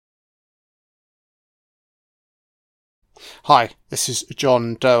Hi, this is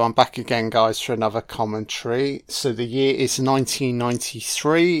John Doe. I'm back again, guys, for another commentary. So the year is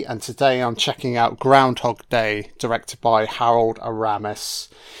 1993, and today I'm checking out Groundhog Day, directed by Harold Ramis.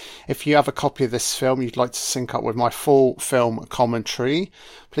 If you have a copy of this film you'd like to sync up with my full film commentary,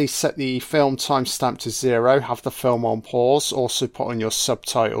 please set the film timestamp to 0, have the film on pause, also put on your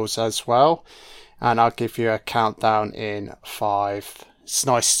subtitles as well, and I'll give you a countdown in 5. It's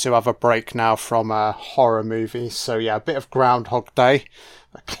nice to have a break now from a horror movie. So yeah, a bit of Groundhog Day,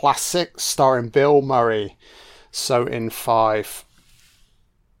 a classic starring Bill Murray. So in 5,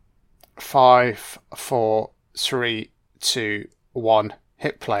 4, 3, 2, 1,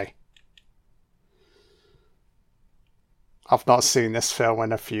 hit play. I've not seen this film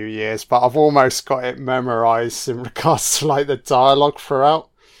in a few years, but I've almost got it memorised in regards to like the dialogue throughout.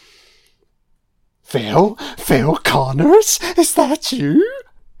 Phil Connors? Is that you?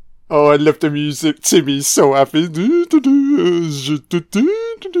 Oh, I love the music. Timmy's so happy.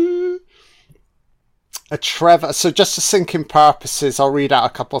 A Trevor. So just for syncing purposes, I'll read out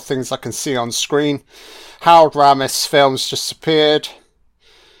a couple of things I can see on screen. Harold Ramis films just appeared.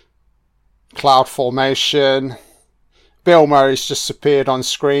 Cloud formation. Bill Murray's just appeared on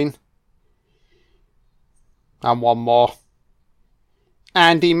screen. And one more.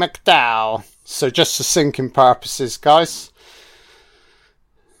 Andie MacDowell. So just for syncing purposes, guys.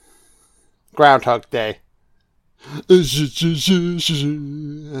 Groundhog Day.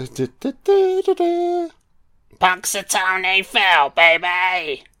 Punxsutawney Phil,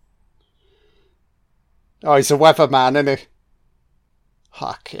 baby! Oh, he's a weatherman, isn't he?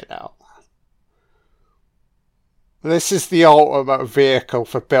 Fucking hell. This is the ultimate vehicle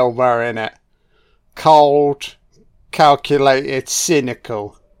for Bill Murray, innit? Cold, calculated,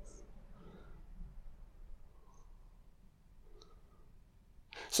 cynical.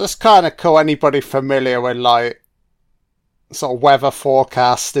 So it's kind of cool. Anybody familiar with like sort of weather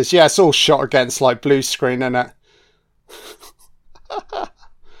forecasters? Yeah, it's all shot against like blue screen, isn't it?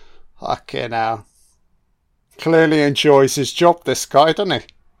 Fucking hell. Clearly enjoys his job, this guy, doesn't he?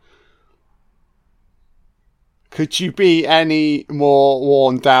 Could you be any more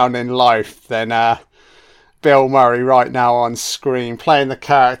worn down in life than Bill Murray right now on screen, playing the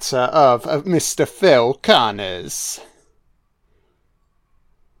character of Mr. Phil Connors?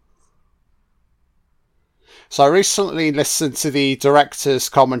 So I recently listened to the director's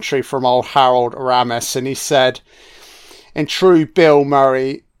commentary from old Harold Ramis, and he said, in true Bill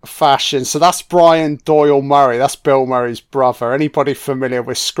Murray fashion, so that's Brian Doyle-Murray, that's Bill Murray's brother. Anybody familiar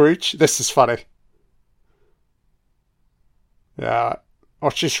with Scrooge? This is funny. Yeah,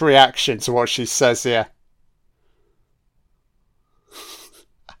 watch his reaction to what she says here.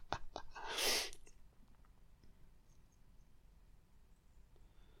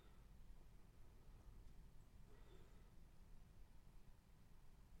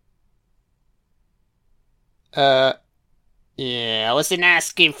 Yeah, I wasn't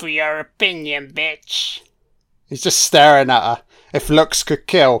asking for your opinion, bitch. He's just staring at her. If looks could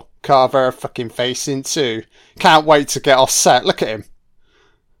kill, carve her fucking face in two. Can't wait to get off set. Look at him.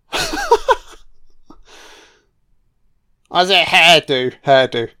 Was it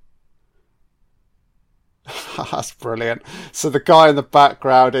Hairdo. That's brilliant. So the guy in the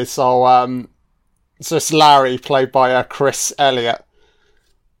background is so it's Larry, played by Chris Elliott.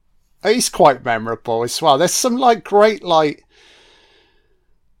 He's quite memorable as well. There's some like great like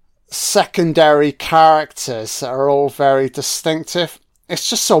secondary characters that are all very distinctive. It's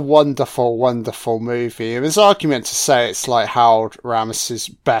just a wonderful, wonderful movie. There's an argument to say it's like Harold Ramis's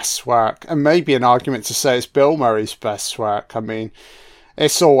best work, and maybe an argument to say it's Bill Murray's best work. I mean,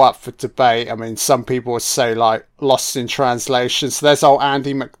 it's all up for debate. I mean, some people would say like Lost in Translation. So there's old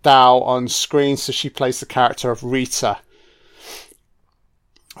Andie MacDowell on screen. So she plays the character of Rita.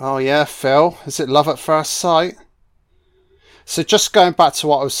 Oh yeah, Phil. Is it love at first sight? So just going back to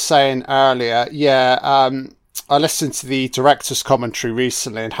what I was saying earlier, yeah, I listened to the director's commentary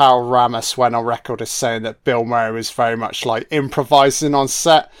recently, and Harold Ramis went on record as saying that Bill Murray was very much like improvising on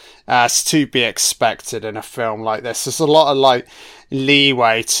set. It's to be expected in a film like this. There's a lot of like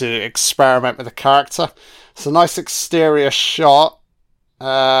leeway to experiment with the character. It's a nice exterior shot.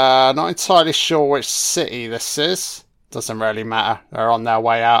 Not entirely sure which city this is. Doesn't really matter. They're on their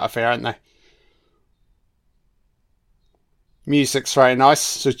way out of here, aren't they? Music's very nice.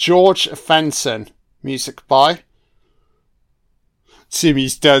 So George Fenton. Music by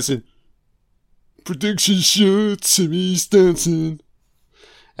Timmy's Dancing. Production show, Timmy's Dancing.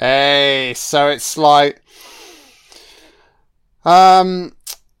 Hey, so it's like what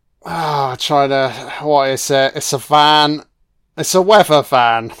is it? It's a van. It's a weather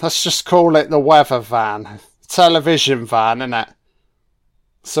van. Let's just call it the weather van. television van, isn't it?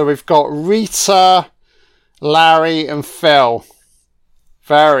 So we've got Rita, Larry and Phil.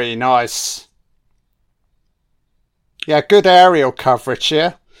 Very nice. Yeah, good aerial coverage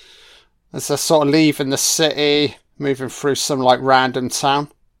here. As they're sort of leaving the city, moving through some like random town.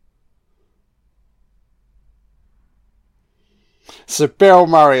 So Bill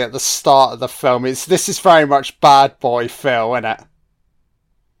Murray at the start of the film, this is very much bad boy Phil, isn't it?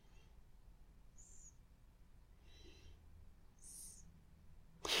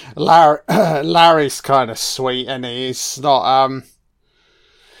 Larry's kind of sweet, and he's not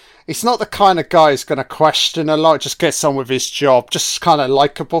the kind of guy who's going to question a lot, just gets on with his job, just kind of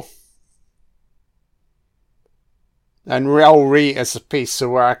likeable. And Rita's a piece of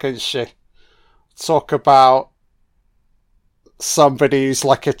work, isn't she? Talk about somebody who's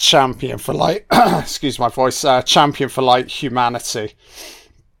like a champion for like, excuse my voice, champion for like humanity.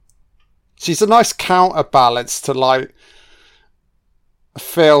 She's a nice counterbalance to like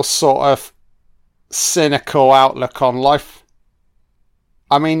Phil's sort of cynical outlook on life.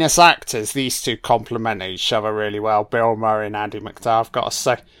 I mean, as actors, these two complement each other really well. Bill Murray and Andie MacDowell, I've got to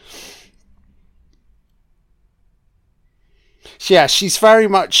say. Yeah, she's very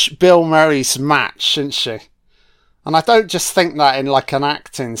much Bill Murray's match, isn't she? And I don't just think that in like an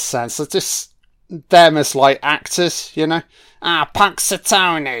acting sense. I just them as like actors, you know?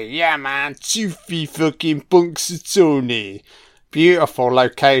 Punxsutawney, yeah man. Toofy fucking Punxsutawney. Beautiful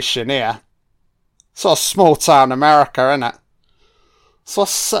location here. Sort of small town America, isn't it? So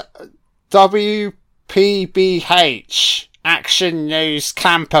WPBH, Action News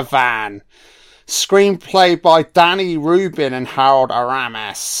Camper Van. Screenplay by Danny Rubin and Harold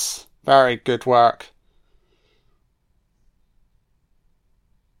Ramis. Very good work.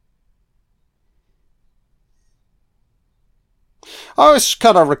 I always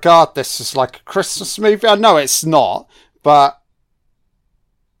kind of regard this as like a Christmas movie. I know it's not, but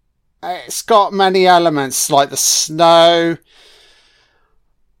it's got many elements like the snow,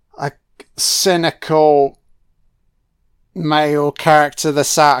 a cynical male character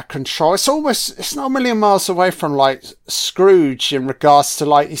that's out of control. It's not a million miles away from like Scrooge in regards to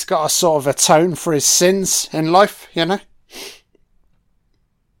like he's got a sort of atone for his sins in life, you know?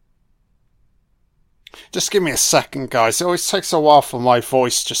 Just give me a second, guys. It always takes a while for my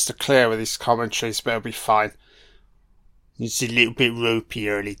voice just to clear with these commentaries, but it'll be fine. It's a little bit ropey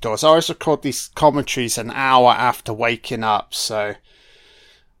early doors. I always record these commentaries an hour after waking up, so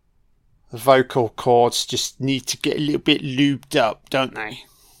the vocal cords just need to get a little bit lubed up, don't they?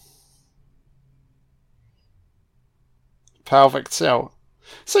 Pelvic tilt.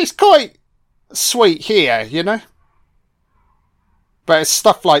 So it's quite sweet here, you know? But it's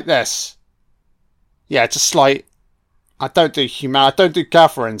stuff like this. Yeah, just like, I don't do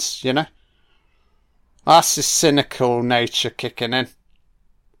gatherings, you know? That's his cynical nature kicking in.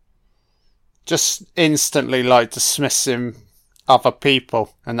 Just instantly like dismissing other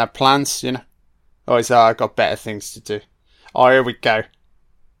people and their plans, you know? Oh, he's I've got better things to do. Oh, here we go.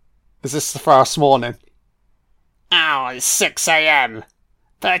 Is this the first morning? Oh, it's 6 a.m.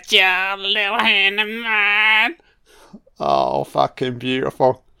 Put your little hand in mine. Oh, fucking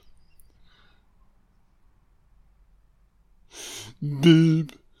beautiful.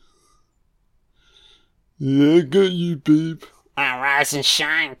 Babe. Yeah, I got you, babe. Oh, rise and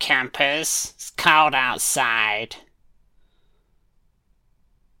shine, campers. It's cold outside.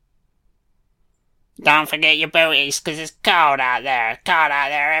 Don't forget your booties, 'cause it's cold out there. Cold out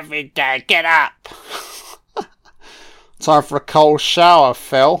there every day. Get up. Time for a cold shower,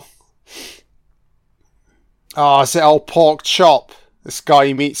 Phil. Oh, is it old Pork Chop? This guy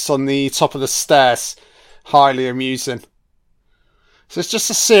he meets on the top of the stairs. Highly amusing. So it's just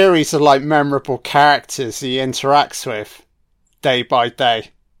a series of like memorable characters he interacts with day by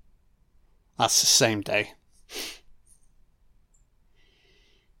day. That's the same day.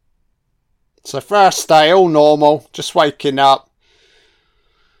 So first day, all normal, just waking up.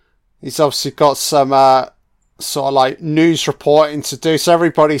 He's obviously got some sort of like news reporting to do, so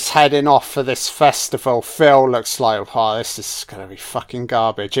everybody's heading off for this festival. Phil looks like, oh, this is going to be fucking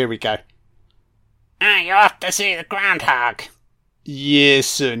garbage. Here we go. You're off to see the Groundhog. Yes,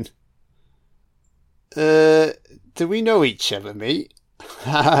 son. Do we know each other, mate?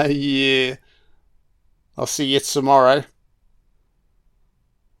 Yeah. I'll see you tomorrow.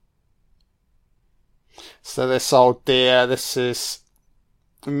 So this old dear, this is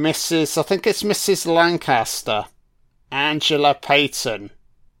Mrs. I think it's Mrs. Lancaster. Angela Paton.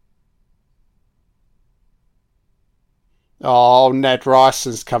 Oh, Ned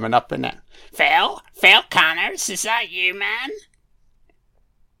Ryson's coming up, isn't it? Phil Connors, is that you, man?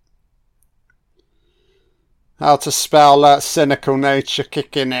 How to spell that cynical nature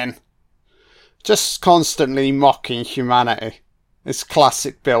kicking in. Just constantly mocking humanity. It's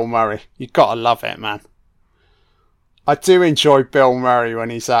classic Bill Murray. You gotta love it, man. I do enjoy Bill Murray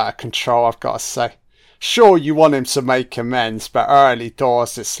when he's out of control, I've got to say. Sure, you want him to make amends, but early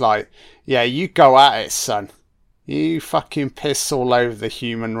doors it's like, yeah, you go at it, son. You fucking piss all over the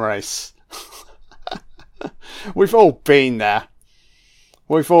human race. We've all been there.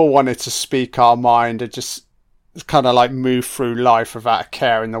 We've all wanted to speak our mind and just kind of like move through life without a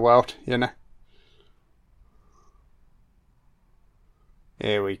care in the world, you know?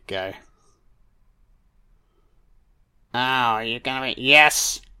 Here we go. Oh, you're gonna be...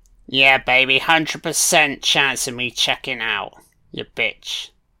 Yes. Yeah, baby, 100% chance of me checking out. You bitch.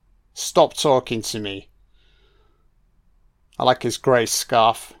 Stop talking to me. I like his grey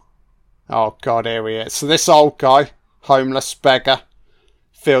scarf. Oh god, here we are. So this old guy, homeless beggar,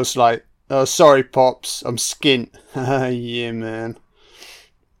 feels like, oh sorry pops, I'm skint. Yeah man.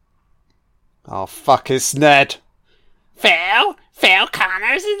 Oh fuck, it's Ned. Phil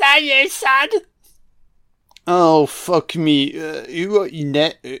Connors, is that you, son? Oh fuck me, you got your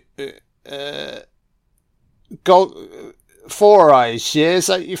net, got Four Eyes, yeah, is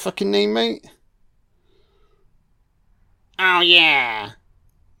that your fucking name, mate? Oh yeah.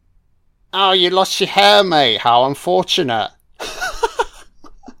 Oh, you lost your hair, mate, how unfortunate.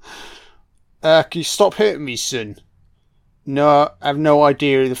 Can you stop hitting me, son? No, I have no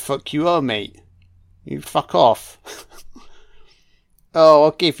idea who the fuck you are, mate. You fuck off. Oh,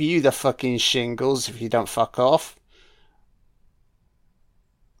 I'll give you the fucking shingles if you don't fuck off.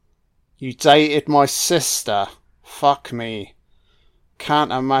 You dated my sister. Fuck me.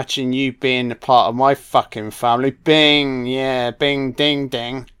 Can't imagine you being a part of my fucking family. Bing, yeah, bing, ding,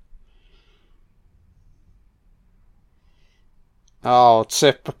 ding. Oh,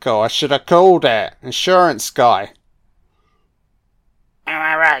 typical. I should have called it. Insurance guy.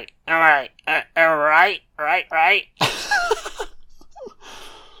 Alright.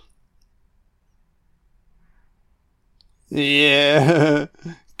 Yeah,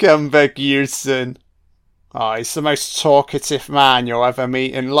 come back here, son. Oh, he's the most talkative man you'll ever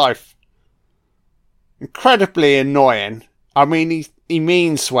meet in life. Incredibly annoying. I mean, he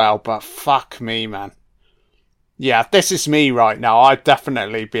means well, but fuck me, man. Yeah, if this is me right now, I'd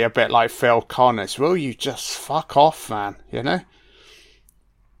definitely be a bit like Phil Connors. Will you just fuck off, man, you know?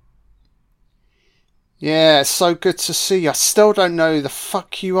 Yeah, it's so good to see you. I still don't know who the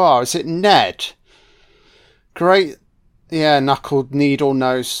fuck you are. Is it Ned? Great. Yeah, knuckled needle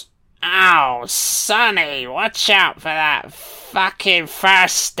nose. Oh, Sonny, watch out for that fucking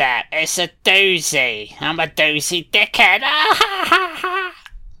first step. It's a doozy. I'm a doozy dickhead.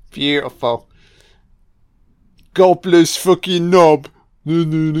 Beautiful. God bless fucking knob.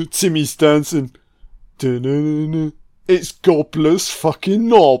 No, Timmy's dancing. It's God bless fucking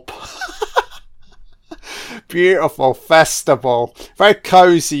knob. Beautiful festival. Very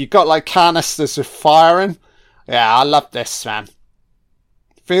cosy. You got like canisters with fire in. Yeah, I love this, man.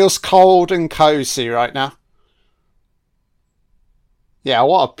 Feels cold and cozy right now. Yeah,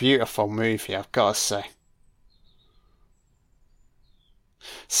 what a beautiful movie, I've got to say.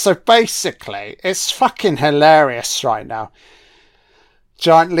 So basically, it's fucking hilarious right now.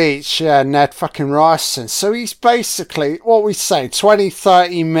 Giant Leech, yeah, Ned fucking Ryerson. So he's basically, what we say, 20,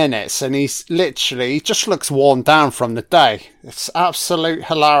 30 minutes, and he's literally, he just looks worn down from the day. It's absolute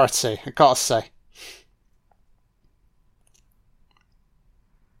hilarity, I've got to say.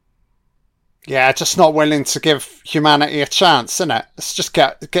 Yeah, just not willing to give humanity a chance, innit? Let's just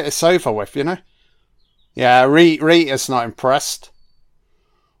get this over with, you know? Yeah, Rita's not impressed.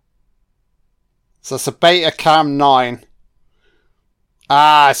 So it's a Beta Cam 9.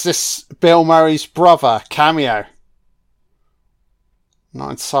 Ah, is this Bill Murray's brother? Cameo.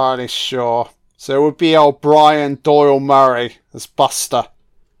 Not entirely sure. So it would be old Brian Doyle-Murray as Buster.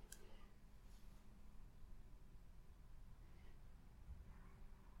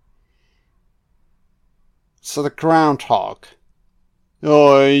 So the Groundhog.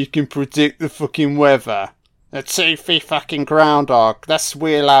 Oh, you can predict the fucking weather. A toothy fucking Groundhog. Let's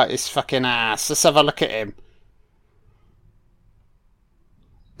wheel out his fucking ass. Let's have a look at him.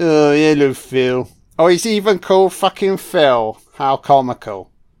 Oh, hello, Phil. Oh, he's even called fucking Phil. How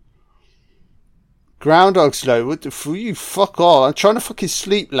comical. Groundhog's low. What the fuck? You fuck off. I'm trying to fucking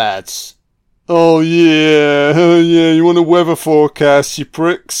sleep, lads. Oh, yeah. Oh, yeah. You want a weather forecast, you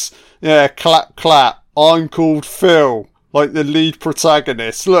pricks? Yeah, clap, clap. I'm called Phil, like the lead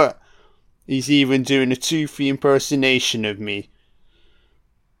protagonist. Look, he's even doing a toothy impersonation of me.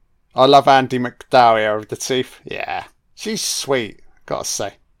 I love Andie MacDowell of the teeth. Yeah, she's sweet, gotta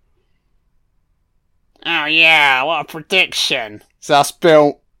say. Oh yeah, what a prediction. So that's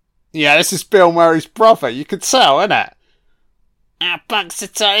Bill. Yeah, this is Bill Murray's brother. You could tell, innit? Bugs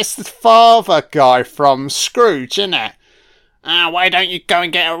it's The father guy from Scrooge, innit? why don't you go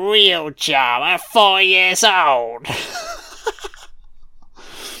and get a real job? I'm 4 years old.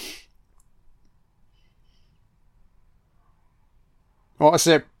 What is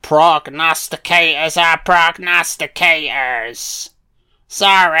it? Prognosticators are prognosticators.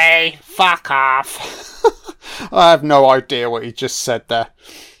 Sorry, fuck off. I have no idea what he just said there.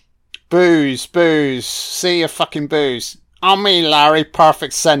 Booze, booze. See your fucking booze. On me, Larry.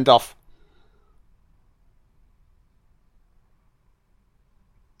 Perfect send-off.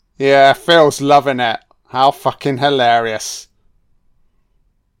 Yeah, Phil's loving it. How fucking hilarious.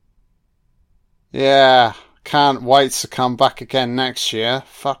 Yeah, can't wait to come back again next year.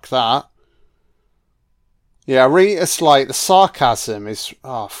 Fuck that. Yeah, Rita's like, the sarcasm is,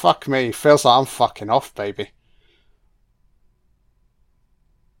 oh, fuck me. Feels like I'm fucking off, baby.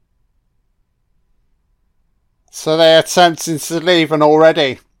 So they're attempting to leave and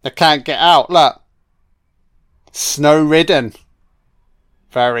already they can't get out. Look. Snow-ridden.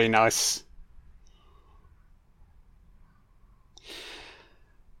 Very nice.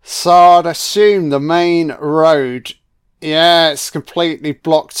 So I'd assume the main road, yeah, it's completely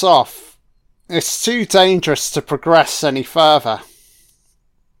blocked off. It's too dangerous to progress any further.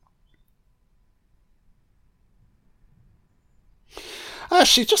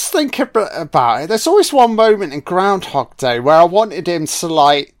 Actually, just think about it. There's always one moment in Groundhog Day where I wanted him to,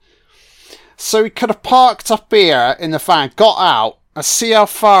 like... So he could have parked up here in the van, got out, and see how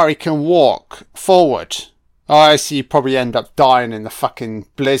far he can walk forward. I see you probably end up dying in the fucking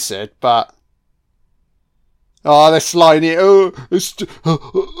blizzard, but... Oh, this line here, oh, it's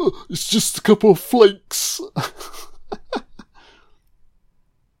just a couple of flakes.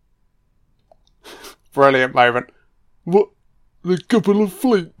 Brilliant moment. What? A couple of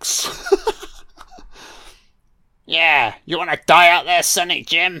flakes. Yeah, you want to die out there, Sonny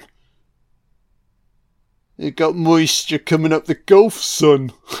Jim? You got moisture coming up the Gulf,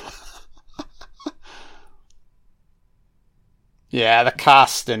 son. Yeah, the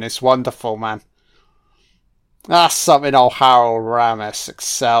casting is wonderful, man. That's something old Harold Ramis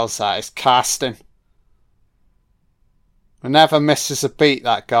excels at, is casting. He never misses a beat,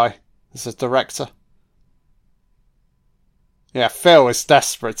 that guy, as a director. Yeah, Phil is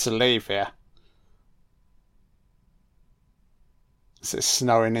desperate to leave here. Is it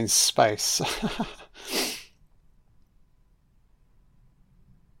snowing in space?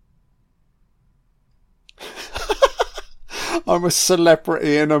 I'm a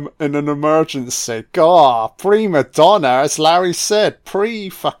celebrity in an emergency. God, pre-Madonna, as Larry said.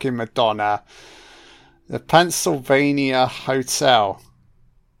 Pre-fucking Madonna. The Pennsylvania Hotel.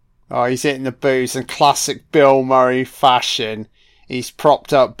 Oh, he's hitting the booze in classic Bill Murray fashion. He's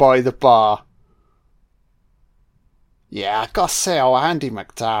propped up by the bar. Yeah, I gotta say, Andie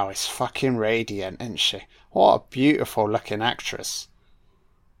MacDowell is fucking radiant, isn't she? What a beautiful looking actress.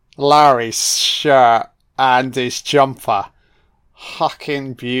 Larry's shirt and his jumper.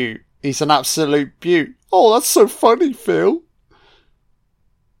 Fucking beaut. He's an absolute beaut. Oh, that's so funny, Phil.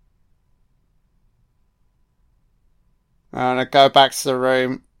 I'm gonna go back to the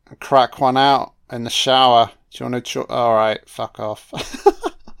room and crack one out in the shower. Do you want to... Alright, fuck off.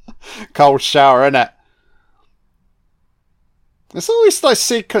 Cold shower, innit? There's always those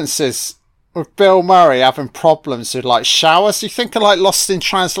sequences with Bill Murray having problems with, like, showers. You think of, like, Lost in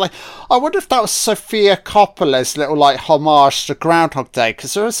Translation. I wonder if that was Sofia Coppola's little, like, homage to Groundhog Day,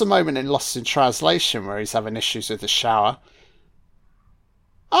 because there is a moment in Lost in Translation where he's having issues with the shower.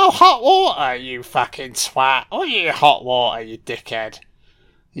 Oh, hot water, you fucking twat. Oh, you hot water, you dickhead.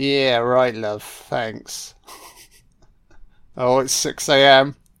 Yeah, right, love. Thanks. Oh, it's 6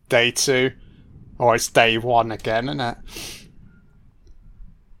 a.m. Day 2. Oh, it's day 1 again, isn't it?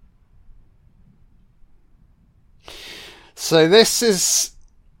 So this is...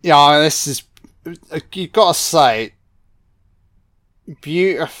 Yeah, this is... You've got to say...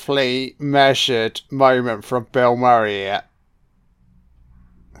 Beautifully measured moment from Bill Murray here.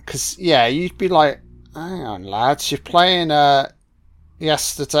 Because, yeah, you'd be like... Hang on, lads. You're playing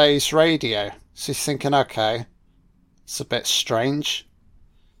yesterday's radio. So you're thinking, okay... It's a bit strange.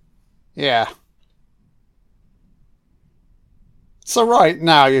 Yeah. So right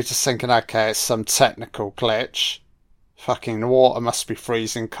now you're just thinking, okay, it's some technical glitch. Fucking the water must be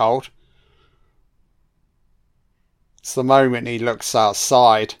freezing cold. It's the moment he looks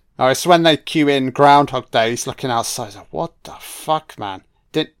outside. Oh, it's when they cue in Groundhog Day, he's looking outside. He's like, what the fuck, man?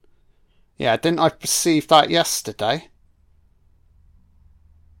 Didn't I perceive that yesterday?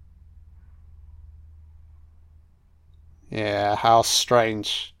 Yeah, how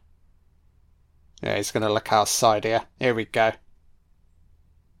strange. Yeah, he's going to look outside here. Here we go.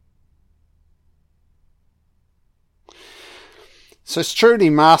 So it's truly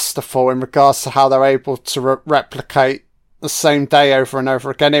masterful in regards to how they're able to replicate the same day over and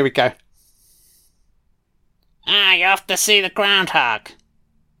over again. Here we go. Ah, you have to see the groundhog.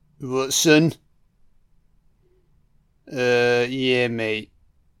 What, son? Yeah, mate.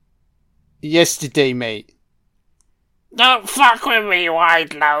 Yesterday, mate. Don't fuck with me,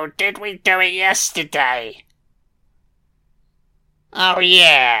 Widelow. Did we do it yesterday? Oh,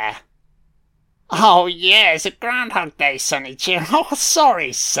 yeah. Oh, yeah, it's a Groundhog Day, Sonny Jim. Oh,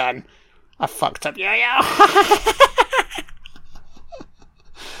 sorry, son. I fucked up yo-yo.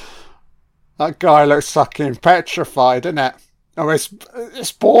 That guy looks fucking petrified, doesn't it? Oh,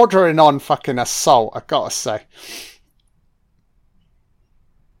 it's bordering on fucking assault, I gotta say.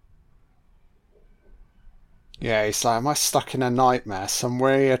 Yeah, he's like, am I stuck in a nightmare? Some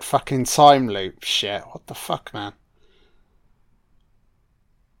weird fucking time loop shit. What the fuck, man?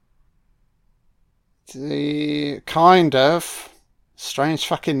 The kind of strange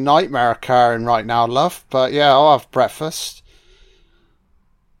fucking nightmare occurring right now, love. But yeah, I'll have breakfast.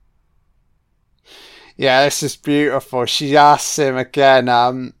 Yeah, this is beautiful. She asks him again,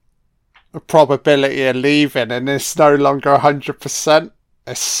 the probability of leaving, and it's no longer 100%.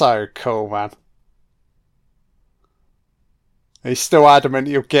 It's so cool, man. He's still adamant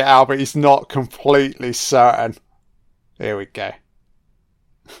he'll get out, but he's not completely certain. Here we go.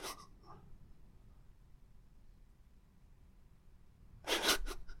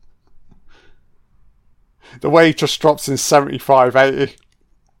 The way he just drops in 75, 80.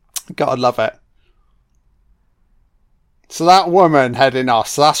 Gotta love it. So that woman heading off,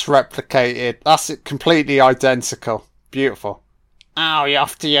 so that's replicated. That's it, completely identical. Beautiful. Oh, you're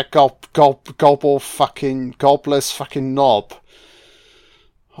after your gobble fucking gobbler's fucking knob.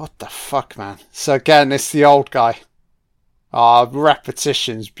 What the fuck, man? So again, it's the old guy. Ah,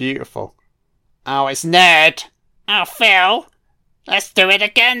 repetition's beautiful. Oh, it's Ned. Oh, Phil. Let's do it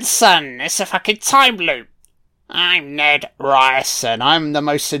again, son. It's a fucking time loop. I'm Ned Ryerson. I'm the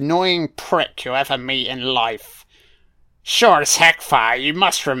most annoying prick you ever meet in life. Sure as heck, Fire, you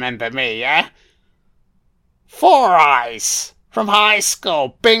must remember me, yeah? Four Eyes. From high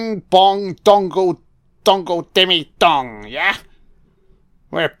school. Bing, bong, dongle, dimmy, dong, yeah?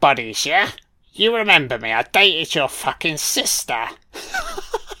 We're buddies, yeah? You remember me, I dated your fucking sister.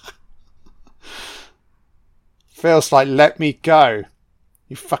 Feels like let me go.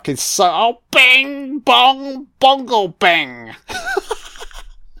 You fucking Oh, bing, bong, bongle, bing.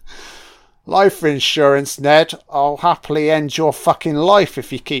 Life insurance, Ned. I'll happily end your fucking life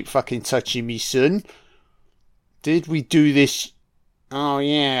if you keep fucking touching me, son. Did we do this? Oh,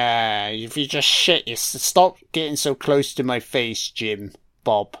 yeah. If you just shit, you stop getting so close to my face, Jim.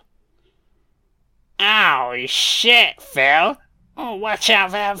 Bob. Ow, shit, Phil. Oh, watch out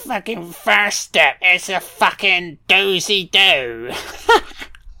for that fucking first step. It's a fucking Doe.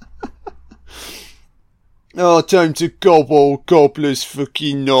 Oh, time to gobble Gobbler's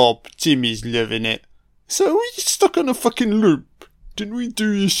fucking knob. Timmy's loving it. So we're stuck on a fucking loop. Didn't we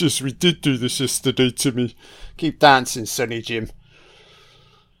do this? Yes, we did do this yesterday, Timmy. Keep dancing, Sonny Jim.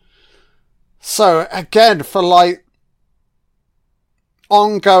 So, again, for like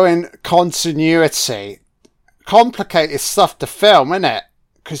ongoing continuity, complicated stuff to film, innit?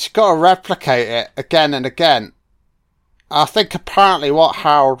 Because you've got to replicate it again and again. I think apparently what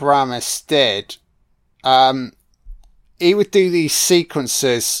Harold Ramis did, he would do these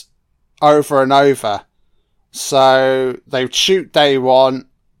sequences over and over. So they would shoot day one,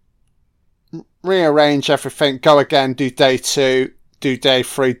 rearrange everything, go again, do day two, do day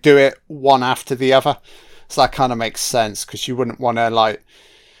three, do it one after the other. So that kind of makes sense, because you wouldn't want to like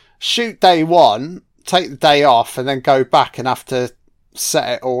shoot day one, take the day off, and then go back and have to set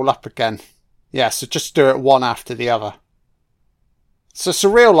it all up again. Yeah, so just do it one after the other. So it's a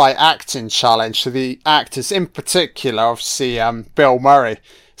real like acting challenge to the actors, in particular, obviously Bill Murray.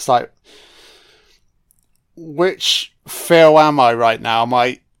 It's like, which Phil am I right now? Am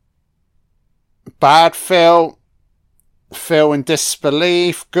I bad Phil? Phil in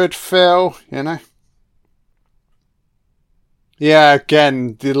disbelief? Good Phil? You know? Yeah,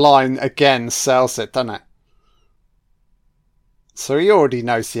 again, the line again sells it, doesn't it? So he already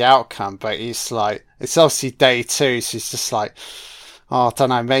knows the outcome, but he's like, it's obviously day two, so he's just like, oh, I don't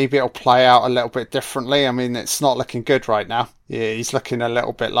know, maybe it'll play out a little bit differently. I mean, it's not looking good right now. Yeah, he's looking a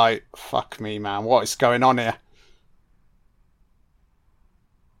little bit like, fuck me, man, what is going on here?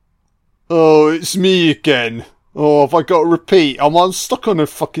 Oh, it's me again. Oh, have I got to repeat? I'm stuck on a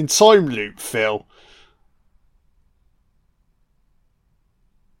fucking time loop, Phil.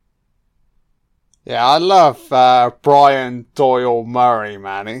 Yeah, I love Brian Doyle-Murray,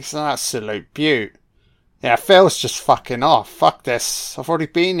 man. He's an absolute beaut. Yeah, Phil's just fucking off. Fuck this. I've already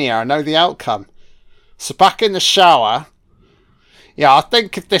been here. I know the outcome. So back in the shower. Yeah, I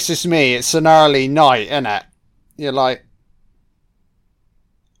think if this is me, it's an early night, innit? You're like...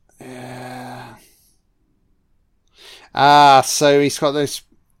 Yeah. Ah, so he's got this...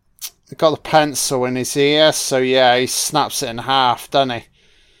 He's got the pencil in his ear, so yeah, he snaps it in half, doesn't he?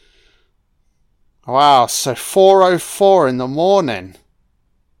 Wow, so 4:04 in the morning.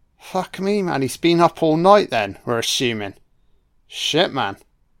 Fuck me, man. He's been up all night then, we're assuming. Shit, man.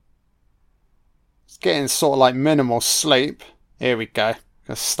 He's getting sort of like minimal sleep. Here we go.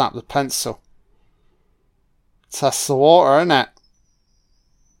 Gonna snap the pencil. Test the water, innit?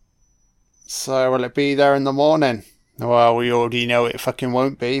 So, will it be there in the morning? Well, we already know it fucking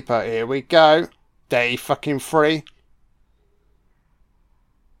won't be, but here we go. Day fucking 3.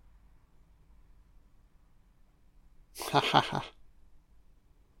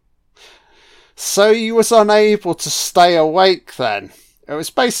 So you was unable to stay awake then? It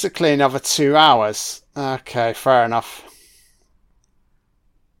was basically another 2 hours. Okay, fair enough.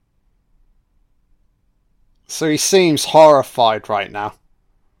 So he seems horrified right now.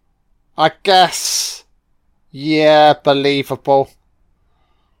 I guess... Yeah, believable.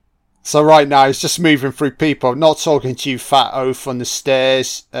 So right now he's just moving through people. Not talking to you, fat oaf on the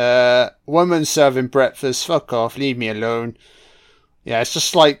stairs. Woman serving breakfast. Fuck off, leave me alone. Yeah, it's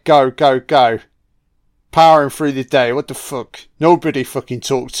just like go, go, go. Powering through the day. What the fuck? Nobody fucking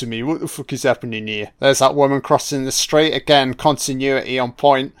talk to me. What the fuck is happening here? There's that woman crossing the street. Again, continuity on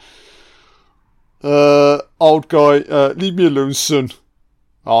point. Old guy, leave me alone, son.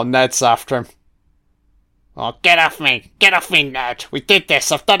 Oh, Ned's after him. Oh, get off me. Get off me, Ned. We did this.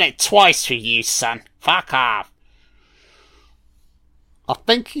 I've done it twice for you, son. Fuck off. I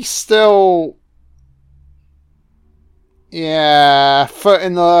think he's still... Yeah, foot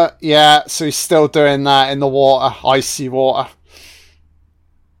in the... Yeah, so he's still doing that in the water. Icy water.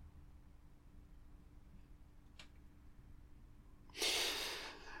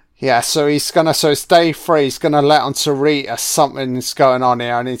 Yeah, so he's gonna... So it's day 3. He's gonna let on to Rita. Something's going on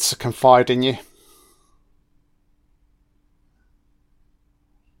here. I need to confide in you.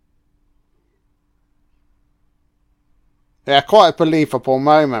 Yeah, quite a believable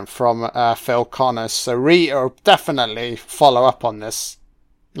moment from Phil Connors. So Rita will definitely follow up on this.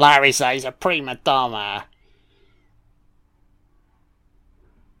 Larry says he's a prima donna.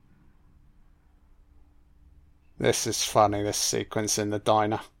 This is funny, this sequence in the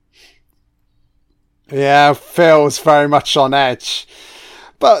diner. Yeah, Phil's very much on edge.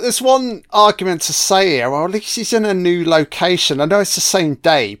 But there's one argument to say here. Well, at least he's in a new location. I know it's the same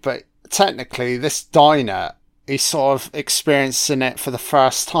day, but technically this diner... He's sort of experiencing it for the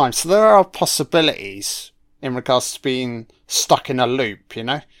first time. So there are possibilities in regards to being stuck in a loop, you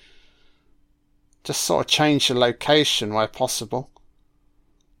know? Just sort of change the location where possible.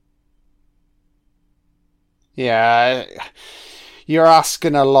 Yeah, you're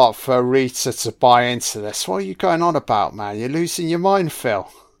asking a lot for Rita to buy into this. What are you going on about, man? You're losing your mind, Phil.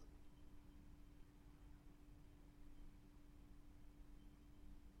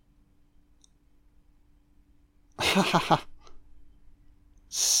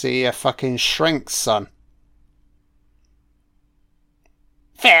 See a fucking shrink, son.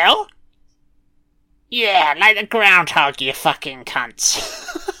 Phil? Yeah, like the groundhog, you fucking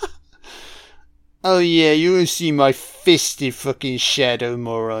cunts. Oh yeah, you will see my fisty fucking shadow,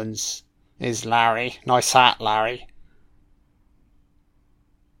 morons. Is Larry. Nice hat, Larry.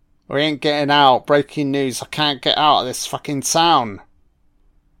 We ain't getting out. Breaking news. I can't get out of this fucking town.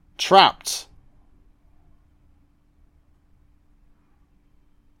 Trapped.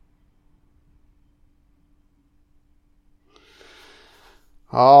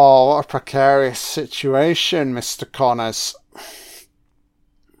 Oh, what a precarious situation, Mr. Connors.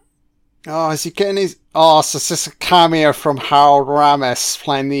 Oh, is he getting his... Oh, so this is a cameo from Harold Ramis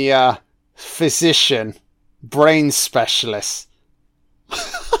playing the physician, brain specialist.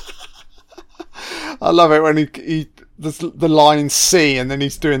 I love it when he the line C and then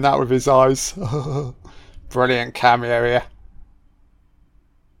he's doing that with his eyes. Brilliant cameo here.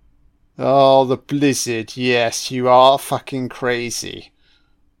 Oh, the blizzard. Yes, you are fucking crazy.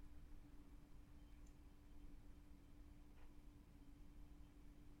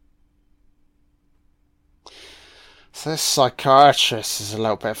 So this psychiatrist is a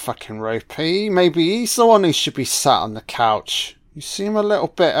little bit fucking ropey. Maybe he's the one who should be sat on the couch. You seem a little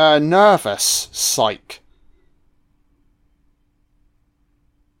bit nervous, psych.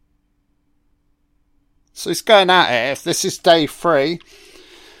 So he's going at it. If this is day 3,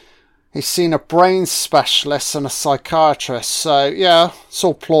 He's seen a brain specialist and a psychiatrist, so yeah, it's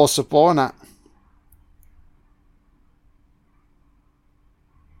all plausible, isn't it?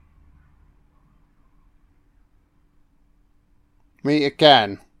 Meet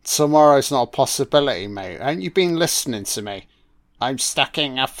again. Tomorrow's not a possibility, mate. Ain't you been listening to me? I'm stuck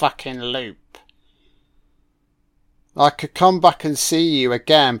in a fucking loop. I could come back and see you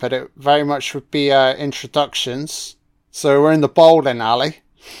again, but it very much would be introductions. So we're in the bowling alley.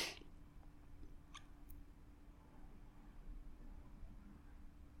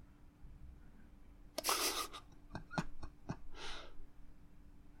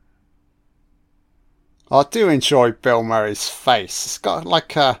 I do enjoy Bill Murray's face. It's got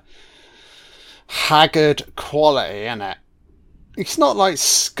like a haggard quality in it. He's not like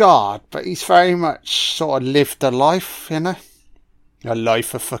scarred, but he's very much sort of lived a life, you know? A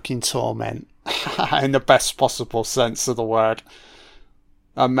life of fucking torment. In the best possible sense of the word.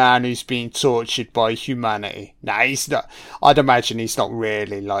 A man who's been tortured by humanity. Nah, he's not. I'd imagine he's not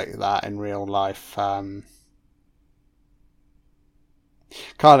really like that in real life. Kind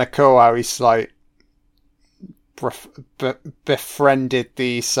of cool how he's like befriended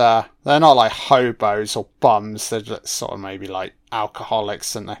these they're not like hobos or bums, they're just sort of maybe like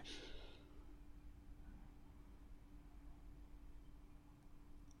alcoholics, aren't they?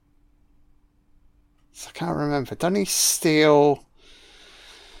 So I can't remember, don't he steal,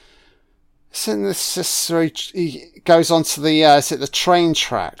 isn't this just where he goes onto the is it the train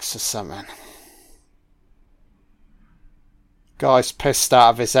tracks or something? Guy's pissed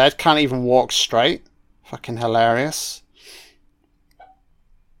out of his head, can't even walk straight. Fucking hilarious.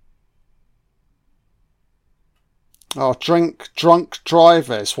 Oh, drunk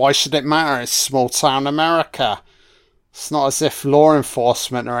drivers. Why should it matter? It's small town America. It's not as if law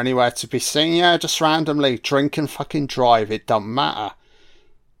enforcement are anywhere to be seen. Yeah, just randomly drink and fucking drive. It don't matter.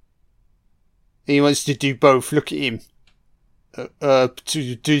 He wants to do both. Look at him.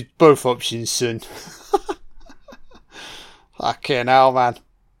 To do both options, son. Fucking hell, man.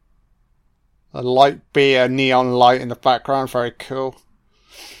 A light beer, neon light in the background, very cool.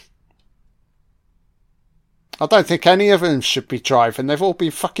 I don't think any of them should be driving, they've all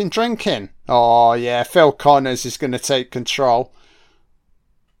been fucking drinking. Oh yeah, Phil Connors is going to take control.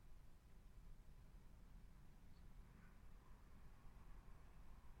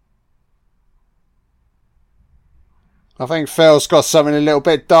 I think Phil's got something a little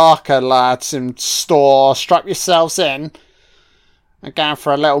bit darker, lads, in store. Strap yourselves in. I'm going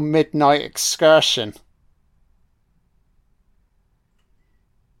for a little midnight excursion.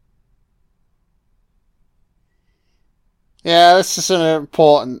 Yeah, this is an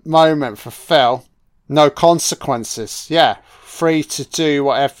important moment for Phil. No consequences. Yeah, free to do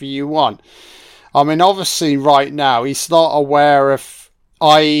whatever you want. I mean, obviously right now he's not aware of,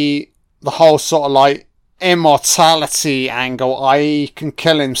 i.e., the whole sort of like immortality angle, i.e., he can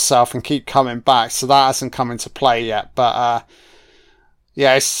kill himself and keep coming back. So that hasn't come into play yet. But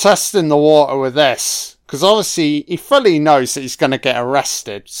yeah, he's testing the water with this. Because obviously he fully knows that he's going to get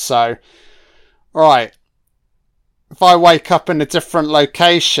arrested. So, right. If I wake up in a different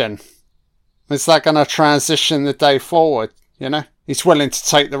location, is that going to transition the day forward? You know? He's willing to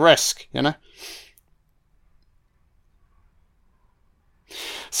take the risk, you know?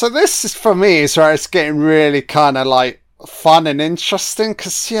 So this is, for me, is where it's getting really kind of like fun and interesting.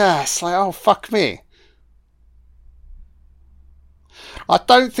 Because, yeah, it's like, oh, fuck me. I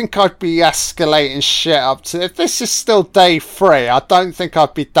don't think I'd be escalating shit up to... If this is still day 3, I don't think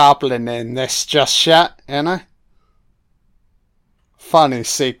I'd be dabbling in this just yet, you know? Funny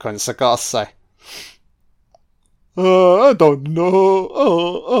sequence, I gotta say. I don't know.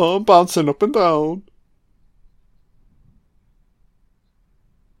 I'm bouncing up and down.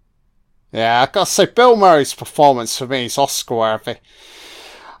 Yeah, I gotta say, Bill Murray's performance for me is Oscar worthy.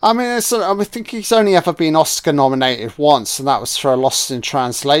 I mean, I think he's only ever been Oscar nominated once, and that was for Lost in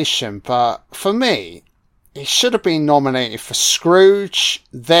Translation. But for me, he should have been nominated for Scrooge,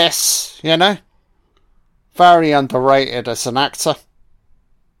 this, you know? Very underrated as an actor.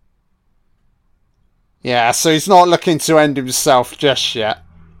 Yeah, so he's not looking to end himself just yet.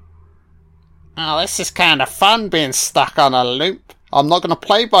 Oh, this is kind of fun being stuck on a loop. I'm not going to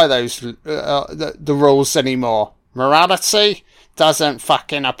play by those the rules anymore. Morality doesn't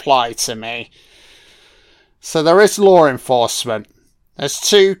fucking apply to me. So there is law enforcement. There's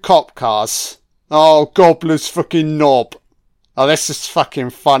 2 cop cars. Oh, Gobbler's fucking knob. Oh, this is fucking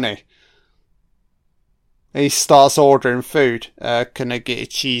funny. He starts ordering food. Can I get a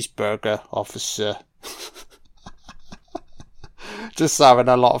cheeseburger, officer? Just having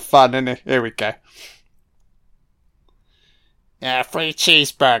a lot of fun, isn't he? Here we go. Yeah, 3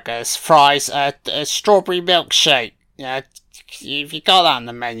 cheeseburgers, fries, a strawberry milkshake. Yeah, you got that on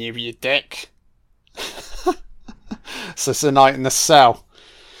the menu, you dick. So it's a night in the cell.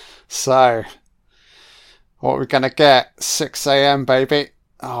 So, what are we going to get? 6 a.m, baby.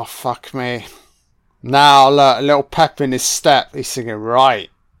 Oh, fuck me. Now, look, a little pep in his step. He's thinking, right.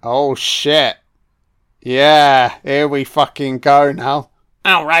 Oh, shit. Yeah, here we fucking go now.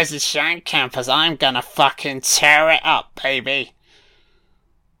 Oh, rise and shine, campers. I'm gonna fucking tear it up, baby.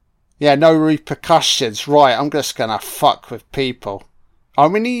 Yeah, no repercussions. Right, I'm just gonna fuck with people. I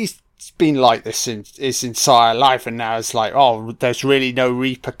mean, he's been like this in his entire life, and now it's like, oh, there's really no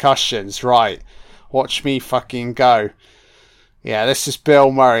repercussions. Right, watch me fucking go. Yeah, this is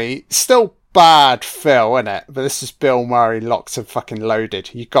Bill Murray. Still bad Phil, isn't it? But this is Bill Murray locked and fucking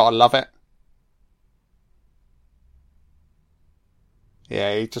loaded. You gotta love it.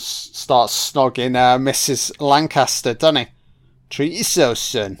 Yeah, he just starts snogging Mrs. Lancaster, doesn't he? Treat yourself,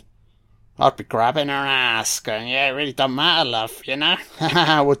 son. I'd be grabbing her ass, going, yeah, it really don't matter, love, you know?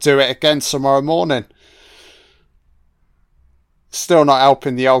 We'll do it again tomorrow morning. Still not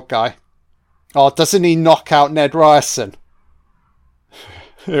helping the old guy. Oh, doesn't he knock out Ned Ryerson?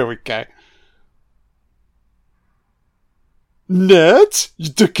 Here we go. Ned? You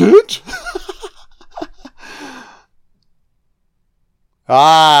dickhead?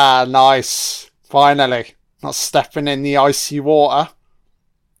 Ah, nice. Finally. Not stepping in the icy water.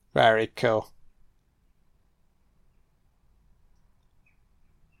 Very cool.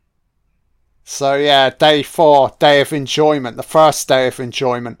 So yeah, day 4, day of enjoyment. The first day of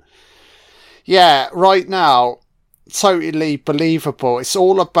enjoyment. Yeah, right now, totally believable. It's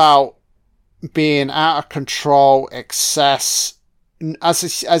all about being out of control, excess. As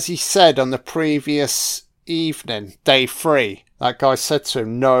he said on the previous evening, day 3, that guy said to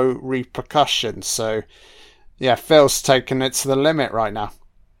him, no repercussions. So, yeah, Phil's taking it to the limit right now.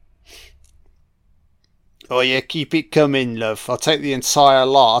 Oh yeah, keep it coming, love. I'll take the entire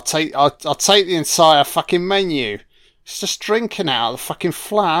lot. I'll take the entire fucking menu. It's just drinking out of the fucking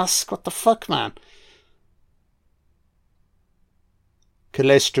flask. What the fuck, man?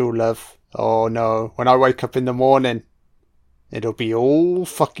 Cholesterol, love. Oh no, when I wake up in the morning, it'll be all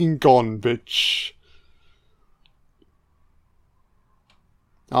fucking gone, bitch.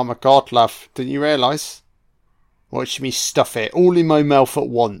 Oh my god, love. Didn't you realise? Watch me stuff it all in my mouth at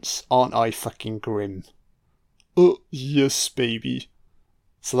once. Aren't I fucking grim? Oh, yes, baby.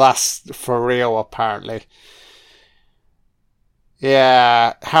 So that's for real, apparently.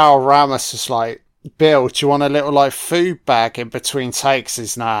 Yeah, Harold Ramis is like, Bill, do you want a little, like, food bag in between takes?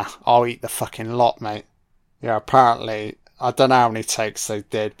 He's, nah, I'll eat the fucking lot, mate. Yeah, apparently, I don't know how many takes they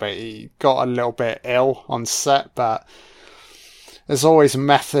did, but he got a little bit ill on set, but there's always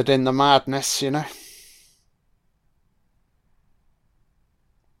method in the madness, you know?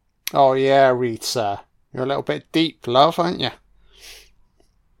 Oh, yeah, Rita. You're a little bit deep, love, aren't you?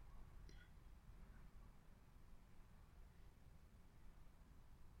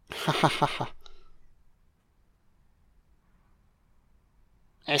 Ha ha ha ha.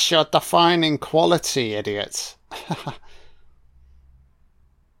 It's your defining quality, idiot.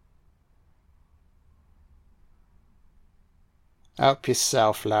 Help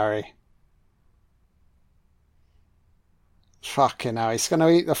yourself, Larry. Fucking hell, he's going to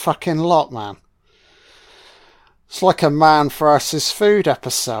eat the fucking lot, man. It's like a man versus food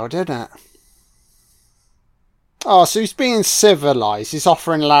episode, isn't it? Oh, so he's being civilised. He's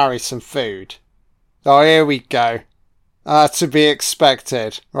offering Larry some food. Oh, here we go. To be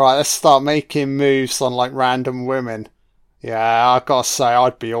expected. Right, let's start making moves on, like, random women. Yeah, I've got to say,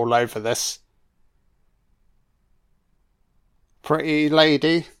 I'd be all over this. Pretty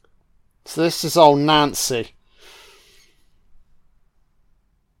lady. So this is old Nancy.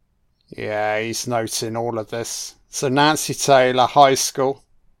 Yeah, he's noting all of this. So Nancy Taylor, high school.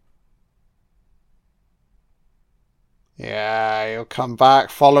 Yeah, he'll come back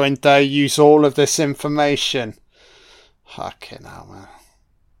following day, use all of this information. Fucking hell, man.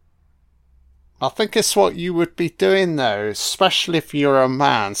 I think it's what you would be doing, though, especially if you're a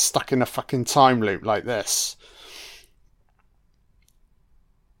man stuck in a fucking time loop like this.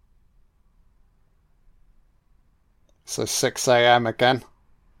 So 6 a.m. again.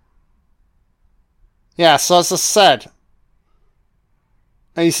 Yeah, so as I said,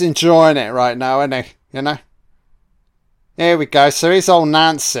 he's enjoying it right now, isn't he? You know? Here we go. So here's old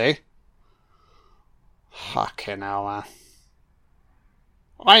Nancy. Fucking hell, man.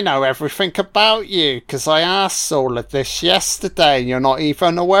 I know everything about you, because I asked all of this yesterday, and you're not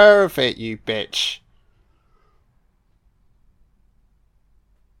even aware of it, you bitch.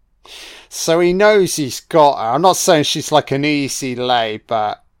 So he knows he's got her. I'm not saying she's like an easy lay,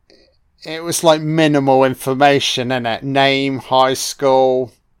 but it was like minimal information, innit? Name, high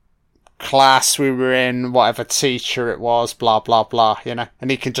school, class we were in, whatever teacher it was, blah, blah, blah, you know?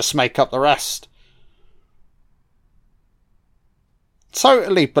 And he can just make up the rest.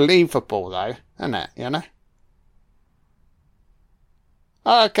 Totally believable, though, isn't it, you know?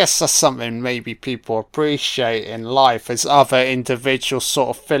 I guess that's something maybe people appreciate in life, is other individuals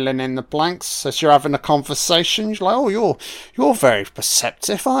sort of filling in the blanks as you're having a conversation. You're like, oh, you're very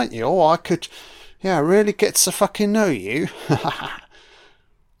perceptive, aren't you? Oh, I could, yeah, really get to fucking know you.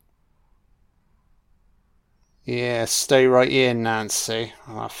 Yeah, stay right here, Nancy.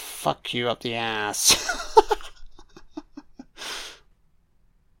 I'll fuck you up the ass.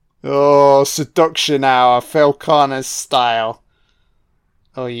 Oh, seduction hour, Phil Connor's style.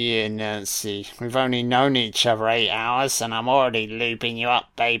 Oh yeah, Nancy, we've only known each other 8 hours and I'm already lubing you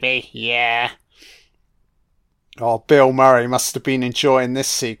up, baby, yeah. Oh, Bill Murray must have been enjoying this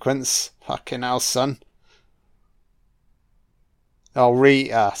sequence. Fucking hell, son. Oh,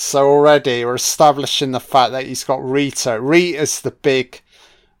 Rita. So already we're establishing the fact that he's got Rita. Rita's the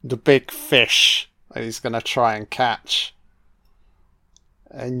big fish that he's going to try and catch.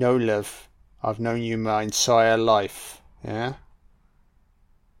 No, love, I've known you my entire life, yeah?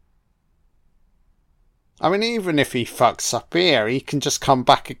 I mean, even if he fucks up here, he can just come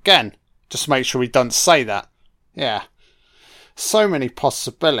back again. Just make sure he doesn't say that. Yeah. So many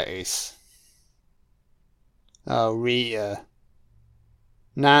possibilities. Oh, Rita.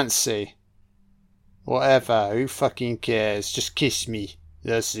 Nancy. Whatever, who fucking cares? Just kiss me.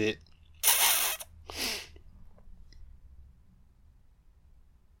 That's it.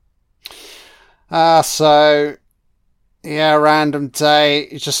 So, yeah, random day.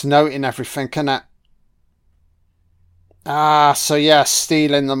 You're just noting everything, innit? So yeah,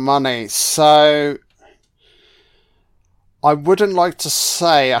 stealing the money. So, I wouldn't like to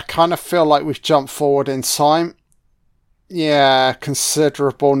say, I kind of feel like we've jumped forward in time. Yeah,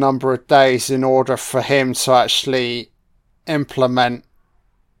 considerable number of days in order for him to actually implement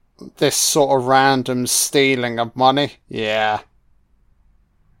this sort of random stealing of money. Yeah.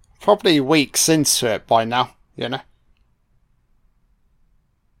 Probably weeks into it by now, you know.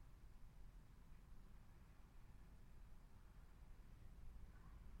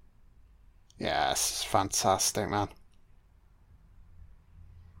 Yeah, this is fantastic, man.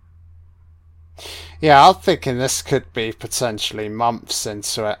 Yeah, I'm thinking this could be potentially months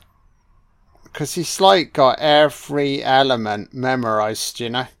into it. Because he's like got every element memorised, you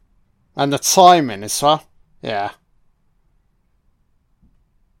know. And the timing as well. Yeah.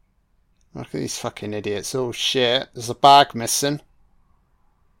 Look at these fucking idiots. Oh shit, there's a bag missing.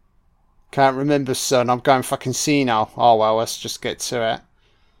 Can't remember, son. I'm going fucking senile. Oh well, let's just get to it.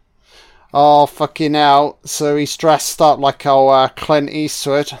 Oh fucking hell. So he's dressed up like our Clint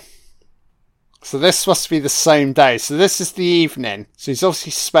Eastwood. So this must be the same day. So this is the evening. So he's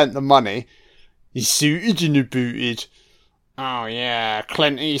obviously spent the money. He's suited and booted. Oh yeah,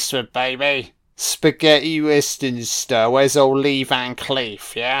 Clint Eastwood, baby. Spaghetti Western style. Where's old Lee Van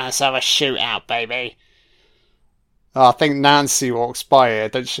Cleef? Yeah, let's have a shootout, baby. Oh, I think Nancy walks by here,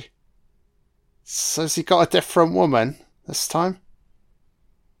 doesn't she? So has he got a different woman this time?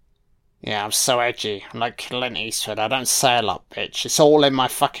 Yeah, I'm so edgy. I'm like Clint Eastwood. I don't say a lot, bitch. It's all in my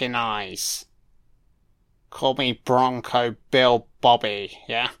fucking eyes. Call me Bronco Bill Bobby,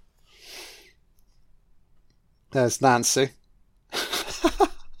 yeah? There's Nancy.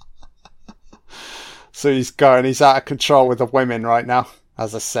 So he's out of control with the women right now.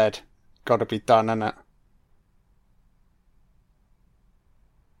 As I said, gotta be done, innit?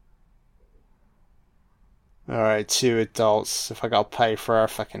 Alright, 2 adults. If I gotta pay for her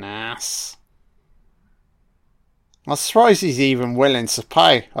fucking ass. I'm surprised he's even willing to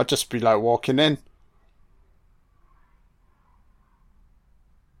pay. I'd just be like walking in.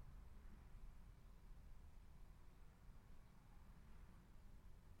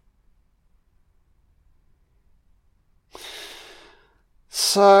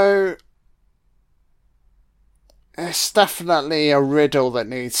 So, it's definitely a riddle that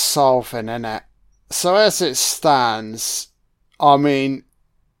needs solving, innit? So as it stands, I mean,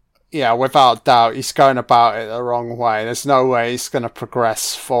 yeah, without doubt, he's going about it the wrong way. There's no way he's going to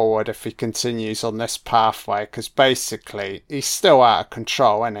progress forward if he continues on this pathway, because basically, he's still out of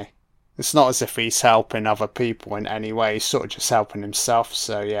control, isn't he? It's not as if he's helping other people in any way, he's sort of just helping himself,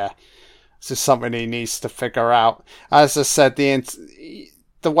 so yeah. This is something he needs to figure out. As I said, the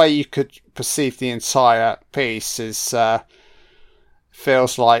way you could perceive the entire piece is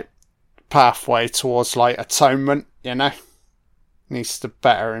feels like pathway towards like atonement, you know. Needs to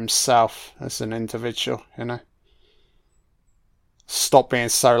better himself as an individual, you know. Stop being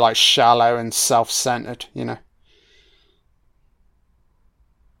so, like, shallow and self-centered, you know.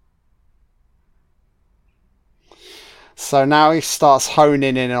 So now he starts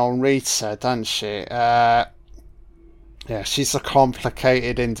honing in on Rita, doesn't she? Yeah, she's a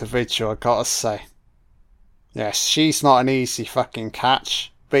complicated individual, I gotta say. Yes, she's not an easy fucking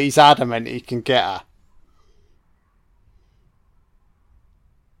catch, but he's adamant he can get her.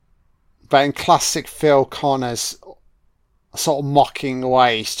 But in classic Phil Connor's sort of mocking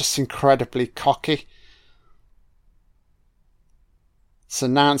way, he's just incredibly cocky. So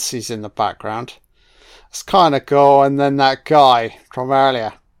Nancy's in the background. It's kind of cool, and then that guy from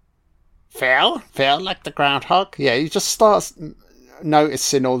earlier. Phil, like the groundhog? Yeah, he just starts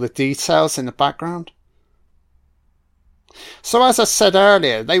noticing all the details in the background. So as I said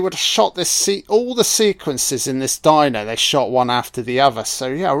earlier, they would have shot this all the sequences in this diner. They shot one after the other. So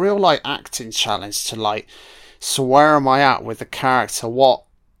yeah, a real like acting challenge to like. So where am I at with the character? What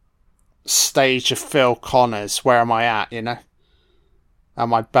stage of Phil Connors? Where am I at? You know,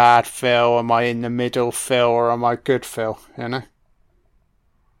 am I bad Phil? Am I in the middle Phil? Or am I good Phil? You know.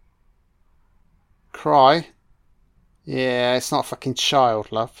 Cry. Yeah, it's not a fucking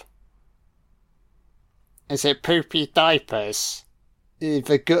child, love. Is it poopy diapers? If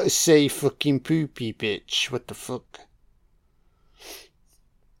I gotta say fucking poopy, bitch, what the fuck?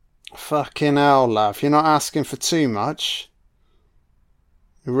 Fucking hell, love, you're not asking for too much.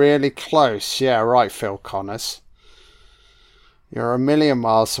 Really close, yeah, right, Phil Connors. You're a million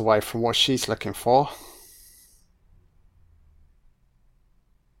miles away from what she's looking for.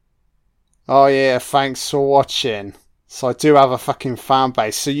 Oh yeah, thanks for watching. So I do have a fucking fan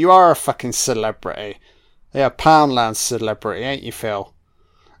base, so you are a fucking celebrity. Yeah, Poundland celebrity, ain't you, Phil?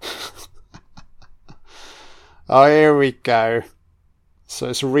 Oh, here we go. So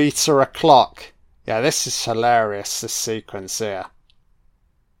it's Rita o'clock. Yeah, this is hilarious, this sequence here.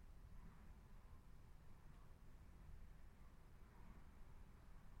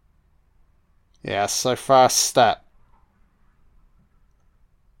 Yeah, so first step.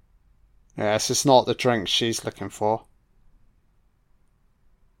 Yeah, this is not the drink she's looking for.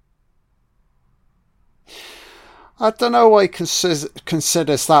 I don't know why he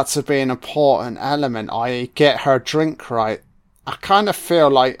considers that to be an important element, i.e. get her drink right. I kind of feel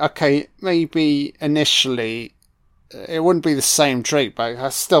like, okay, maybe initially it wouldn't be the same drink, but I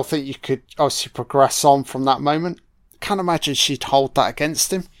still think you could obviously progress on from that moment. I can't imagine she'd hold that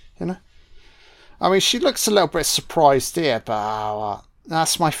against him, you know? I mean, she looks a little bit surprised here, but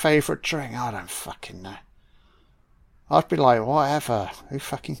that's my favourite drink. I don't fucking know. I'd be like, whatever, who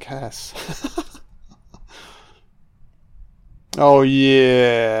fucking cares? Oh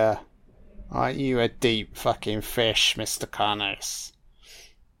yeah. Aren't you a deep fucking fish, Mr. Connors?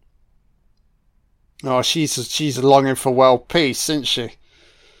 Oh, she's longing for world peace, isn't she?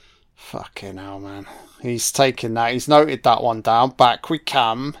 Fucking hell, man. He's taken that. He's noted that one down. Back we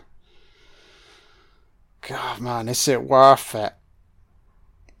come. God, man, is it worth it?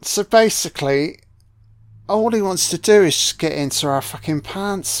 So basically, all he wants to do is just get into our fucking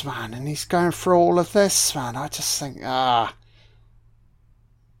pants, man. And he's going through all of this, man. I just think,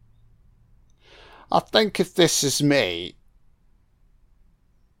 I think if this is me,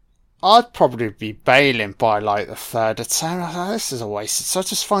 I'd probably be bailing by like the third attempt. I thought, this is a waste. So I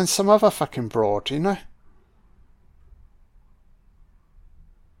just find some other fucking broad, you know?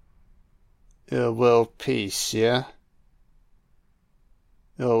 World peace, yeah?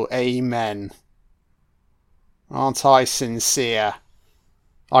 Oh, amen. Aren't I sincere?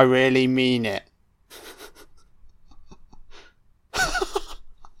 I really mean it.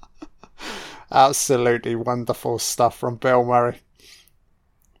 Absolutely wonderful stuff from Bill Murray.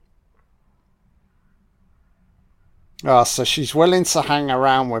 Oh, so she's willing to hang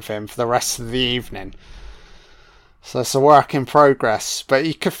around with him for the rest of the evening. So it's a work in progress, but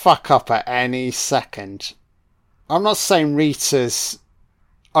he could fuck up at any second. I'm not saying Rita's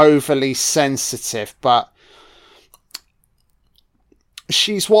overly sensitive, but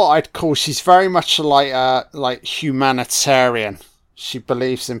she's what I'd call, she's very much like humanitarian. She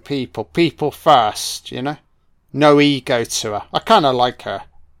believes in people first, you know? No ego to her. I kind of like her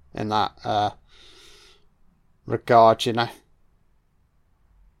in that regard, you know?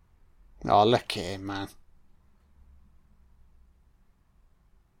 Oh, look at him, man.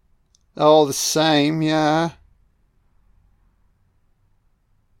 All the same, yeah.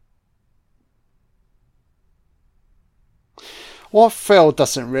 What Phil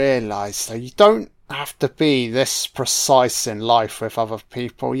doesn't realise, though, you don't have to be this precise in life with other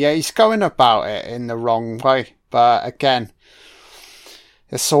people. Yeah, he's going about it in the wrong way. But again,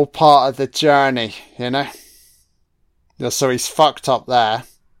 It's all part of the journey, you know? So he's fucked up there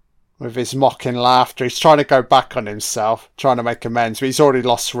with his mocking laughter. He's trying to go back on himself, trying to make amends, but he's already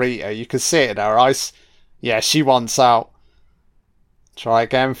lost Rita. You can see it in her eyes. Yeah, she wants out. Try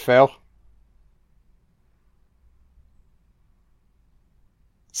again, Phil.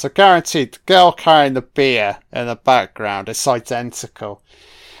 So guaranteed, the girl carrying the beer in the background, it's identical.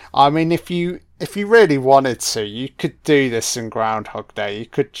 I mean, if you really wanted to, you could do this in Groundhog Day. You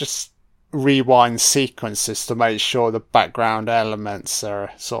could just rewind sequences to make sure the background elements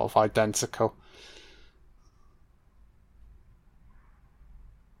are sort of identical.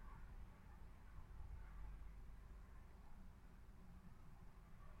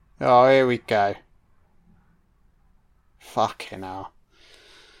 Oh, here we go. Fucking hell.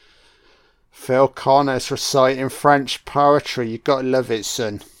 Phil Connors reciting French poetry. You gotta love it,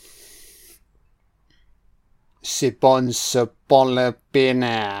 son. C'est bon le bien.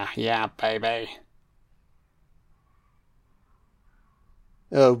 Yeah, baby.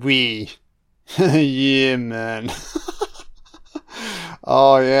 Oh, oui. Yeah, man.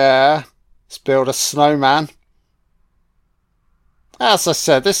 Oh, yeah. Let's build a snowman. As I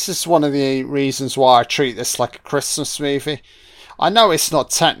said, this is one of the reasons why I treat this like a Christmas movie. I know it's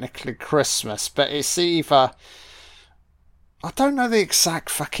not technically Christmas, but it's either... I don't know the exact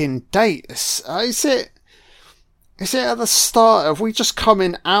fucking date. Is it at the start? Have we just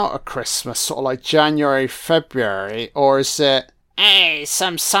coming out of Christmas, sort of like January, February? Or is it... Hey,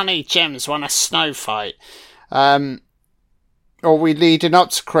 some sunny Jims want a snow fight. Or are we leading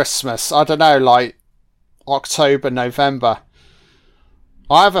up to Christmas? I don't know, like October, November.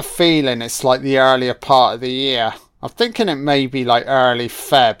 I have a feeling it's like the earlier part of the year. I'm thinking it may be like early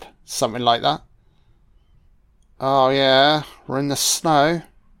Feb, something like that. Oh yeah, we're in the snow.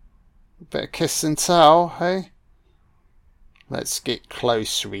 A bit of kiss and tell, hey? Let's get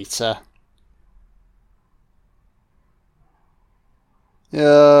close, Rita.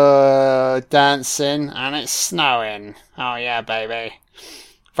 Dancing, and it's snowing. Oh yeah, baby.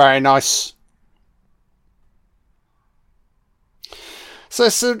 Very nice. So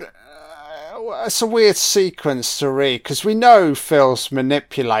it's a weird sequence to read, because we know Phil's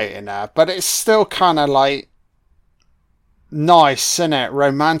manipulating her, but it's still kind of like nice, isn't it?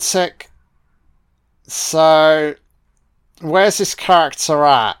 Romantic. So where's this character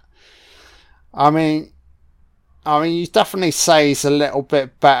at? I mean, you definitely say he's a little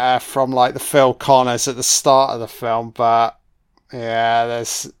bit better from like the Phil Connors at the start of the film, but yeah,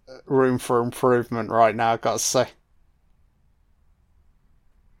 there's room for improvement right now, I've got to say.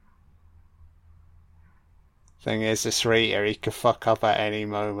 Thing is, this Rita, he could fuck up at any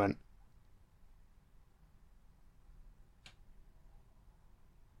moment.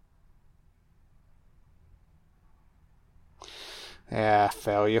 Yeah,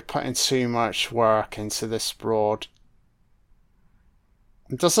 Phil, you're putting too much work into this broad.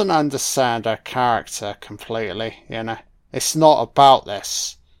 It doesn't understand her character completely, you know. It's not about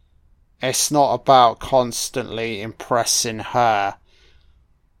this. It's not about constantly impressing her.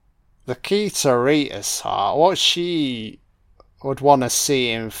 The key to Rita's heart, what she would want to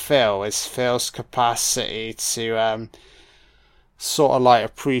see in Phil is Phil's capacity to sort of like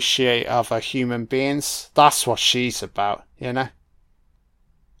appreciate other human beings. That's what she's about, you know.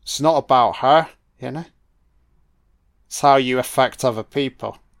 It's not about her, you know. It's how you affect other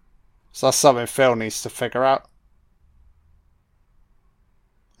people. So that's something Phil needs to figure out.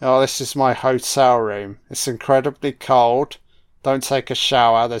 Oh, this is my hotel room. It's incredibly cold. Don't take a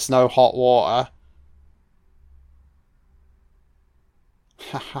shower. There's no hot water.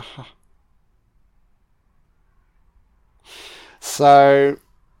 So,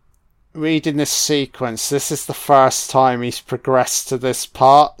 reading this sequence, this is the first time he's progressed to this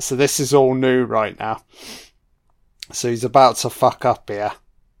part. So this is all new right now. So he's about to fuck up here.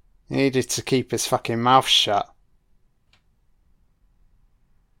 He needed to keep his fucking mouth shut.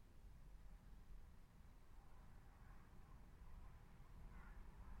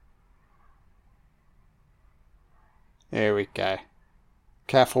 Here we go.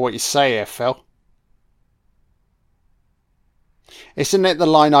 Careful what you say here, Phil. Isn't it the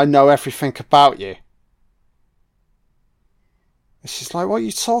line, I know everything about you? It's just like, what are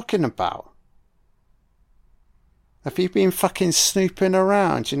you talking about? Have you been fucking snooping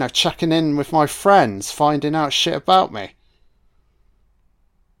around, you know, checking in with my friends, finding out shit about me?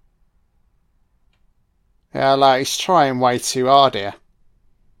 Yeah, like, he's trying way too hard here.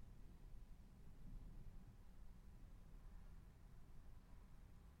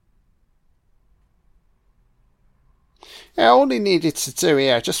 Yeah, all he needed to do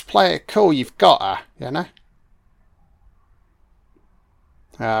here, just play it cool, you've got her, you know?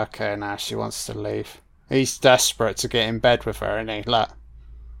 Okay, now she wants to leave. He's desperate to get in bed with her, isn't he? Look.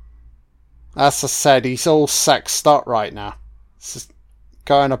 As I said, he's all sexed up right now. He's just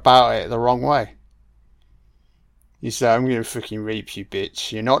going about it the wrong way. He's like, I'm gonna fucking rape you,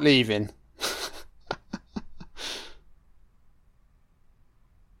 bitch. You're not leaving.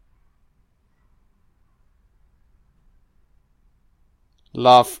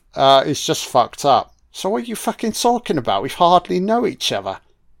 Love, it's just fucked up. So what are you fucking talking about? We hardly know each other.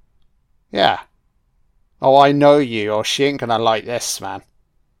 Yeah. Oh, I know you, or she ain't gonna like this, man.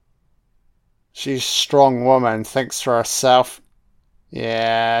 She's a strong woman, thinks for herself.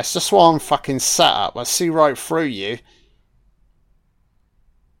 Yeah, it's just one fucking setup. I see right through you.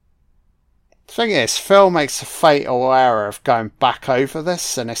 The thing is, Phil makes a fatal error of going back over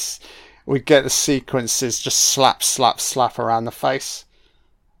this, and we get the sequences just slap, slap, slap around the face.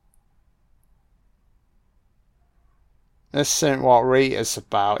 This isn't what Rita's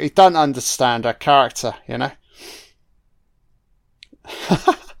about. He don't understand her character, you know?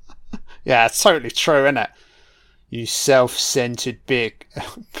 Yeah, it's totally true, isn't it? You self-centered big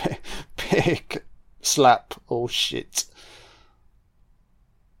slap. Oh, shit.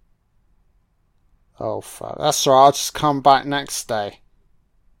 Oh, fuck. That's all right, I'll just come back next day.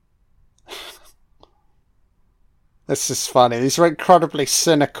 This is funny. He's incredibly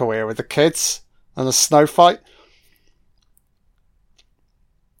cynical here with the kids and the snow fight.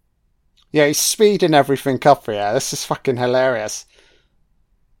 Yeah, he's speeding everything up here. This is fucking hilarious.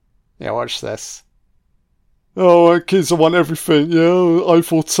 Yeah, watch this. Oh, kids, I want everything, yeah?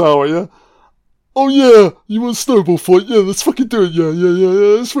 Eiffel Tower, yeah? Oh, yeah, you want a snowball fight? Yeah, let's fucking do it, yeah.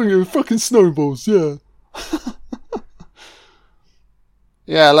 Let's bring in fucking snowballs, yeah.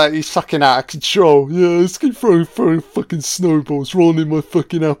 Yeah, like, he's fucking out of control. Yeah, let's keep throwing fucking snowballs, rolling my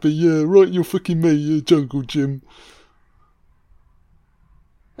fucking happy, yeah. Right, you're fucking me, yeah, Jungle Jim.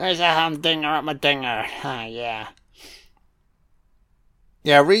 There's a humdinger at my dinger. Ah, yeah.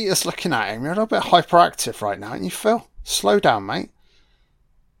 Yeah, Rita's looking at him. You're a little bit hyperactive right now, aren't you, Phil? Slow down, mate.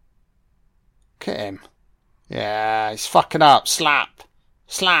 Look at him. Yeah, he's fucking up. Slap.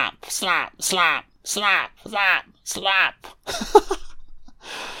 Slap. Slap. Slap. Slap. Slap. Slap.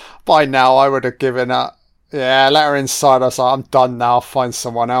 By now, I would have given up. Yeah, let her inside. I was like, I'm done now. I'll find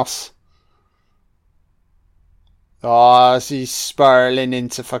someone else. Oh, he's spiraling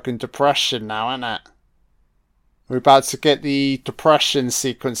into fucking depression now, isn't it? We're about to get the depression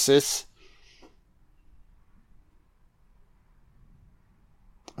sequences.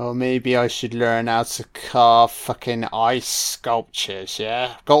 Or maybe I should learn how to carve fucking ice sculptures,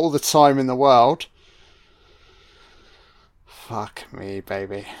 yeah? Got all the time in the world. Fuck me,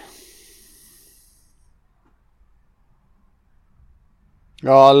 baby.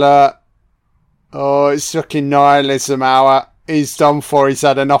 Oh, look. Oh, it's fucking nihilism hour. He's done for. He's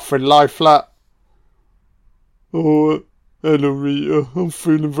had enough in life, look. Oh, hello, Rita. I'm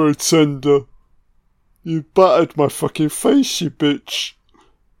feeling very tender. You battered my fucking face, you bitch.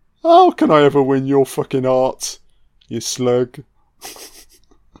 How can I ever win your fucking heart, you slug?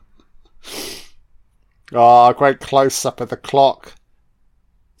 Ah, great close-up of the clock.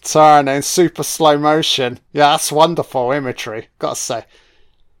 Turning, super slow motion. Yeah, that's wonderful imagery, gotta say.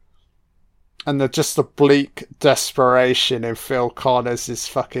 And just the bleak desperation in Phil Connors'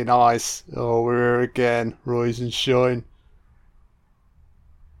 fucking eyes. Oh, we're here again. Rise and shine.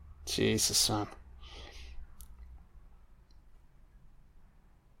 Jesus, man.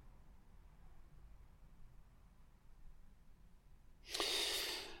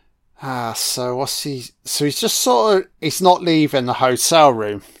 So what's he... So he's just sort of... He's not leaving the hotel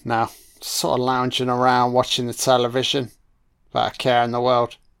room now. Just sort of lounging around, watching the television. Without a care in the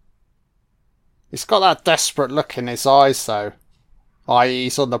world. He's got that desperate look in his eyes, though. I.e.,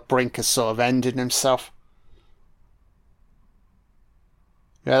 he's on the brink of sort of ending himself.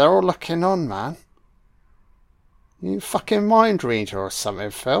 Yeah, they're all looking on, man. You fucking mind reader or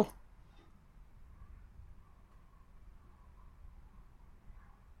something, Phil?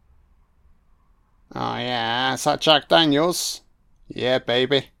 Oh, yeah. Is that Jack Daniels? Yeah,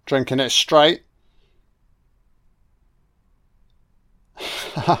 baby. Drinking it straight.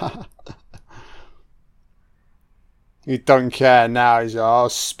 You don't care now. He's like, I'll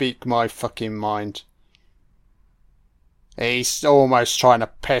speak my fucking mind. He's almost trying to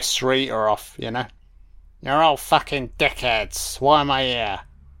piss Rita off, you know? You're all fucking dickheads. Why am I here?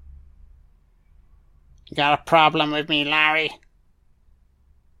 You got a problem with me, Larry?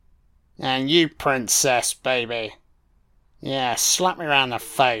 And you, princess, baby. Yeah, slap me round the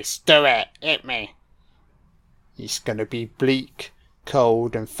face. Do it. Hit me. He's gonna be bleak,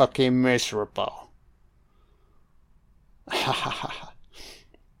 cold, and fucking miserable.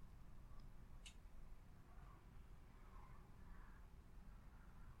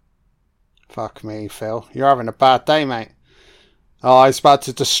 Fuck me, Phil. You're having a bad day, mate. Oh, he's about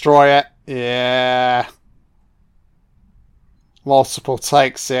to destroy it. Yeah. Multiple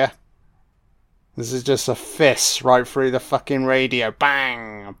takes here. This is just a fist right through the fucking radio.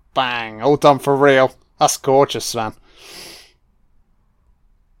 Bang! Bang! All done for real. That's gorgeous, man.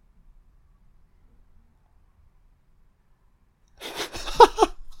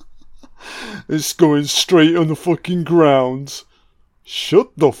 It's going straight on the fucking ground.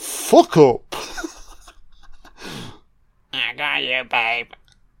 Shut the fuck up. I got you, babe.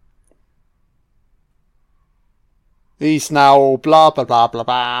 He's now all blah blah blah blah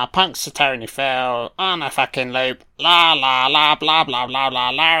blah. Punks to Tony Phil on a fucking loop. La la la blah blah blah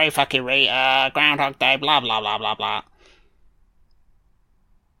blah. Larry fucking Rita. Groundhog Day blah blah blah blah blah.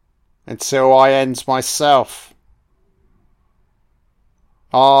 Until I end myself.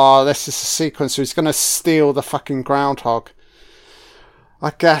 Oh, this is a sequence where he's going to steal the fucking groundhog.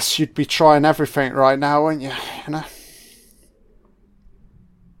 I guess you'd be trying everything right now, wouldn't you? You know?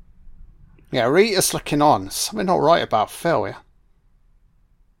 Yeah, Rita's looking on. Something not right about Phil, yeah?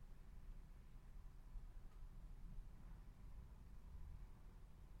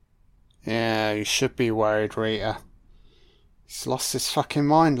 Yeah, you should be worried, Rita. He's lost his fucking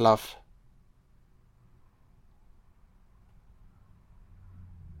mind, love.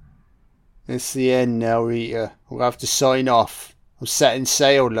 It's the end now, Rita. We'll have to sign off. I'm setting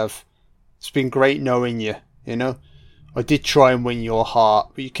sail, love. It's been great knowing you, you know? I did try and win your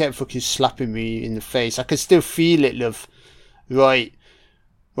heart, but you kept fucking slapping me in the face. I can still feel it, love. Right.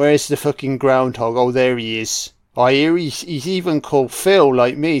 Where's the fucking groundhog? Oh, there he is. I hear he's even called Phil,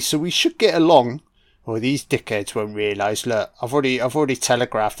 like me, so we should get along. Oh, these dickheads won't realise. Look, I've already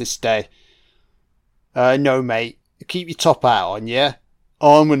telegraphed this day. No, mate. Keep your top hat on, yeah?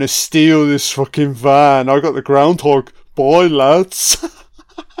 I'm gonna steal this fucking van. I got the groundhog. Bye, lads.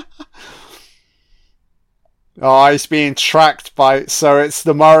 Oh, he's being tracked by... So it's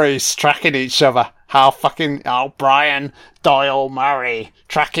the Murrays tracking each other. How fucking... Oh, Brian Doyle-Murray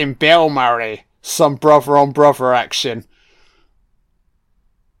tracking Bill Murray. Some brother-on-brother action.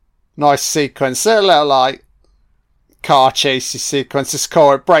 Nice sequence. A little, like, car chasey sequence. It's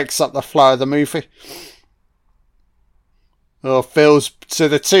cool. It breaks up the flow of the movie. Oh, Phil's... So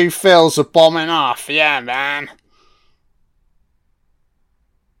the two Phils are bombing off. Yeah, man.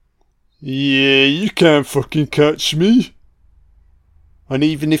 Yeah, you can't fucking catch me. And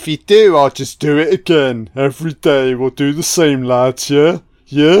even if you do, I'll just do it again. Every day we'll do the same, lads, yeah?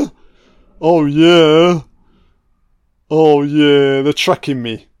 Yeah? Oh, yeah. Oh, yeah, they're tracking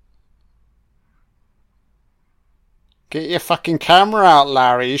me. Get your fucking camera out,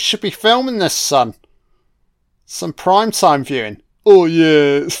 Larry. You should be filming this, son. Some primetime viewing. Oh,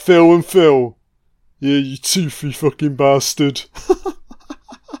 yeah, it's Phil and Phil. Yeah, you toothy fucking bastard.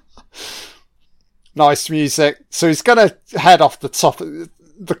 Nice music. So he's going to head off the top of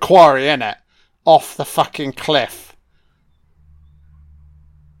the quarry, innit? Off the fucking cliff.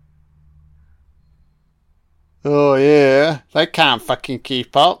 Oh, yeah. They can't fucking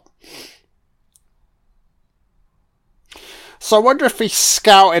keep up. So I wonder if he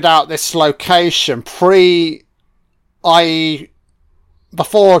scouted out this location before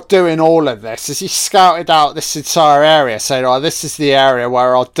doing all of this. Has he scouted out this entire area? Saying, oh, this is the area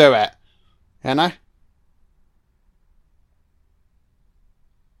where I'll do it. You know?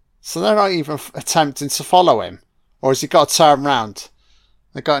 So they're not even attempting to follow him. Or has he got to turn round?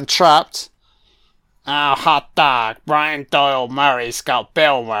 They got him trapped. Oh, hot dog. Brian Doyle-Murray's got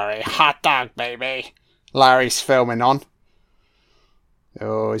Bill Murray. Hot dog, baby. Larry's filming on.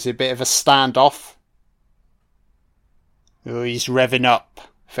 Oh, is it a bit of a standoff? Oh, he's revving up.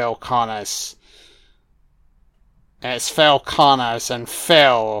 Phil Connors. It's Phil Connors and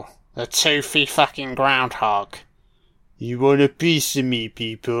Phil, the toothy fucking groundhog. You want a piece of me,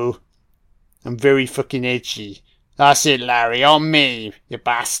 people? I'm very fucking edgy. That's it, Larry. On me, you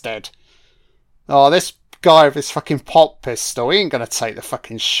bastard. Oh, this guy with his fucking pop pistol, he ain't gonna take the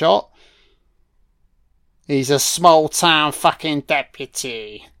fucking shot. He's a small town fucking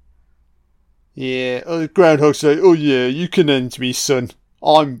deputy. Yeah, the groundhog say, oh yeah, you can end me, son.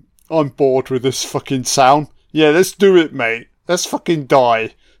 I'm bored with this fucking town. Yeah, let's do it, mate. Let's fucking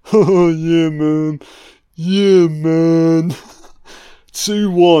die. Oh, yeah, man. Yeah, man.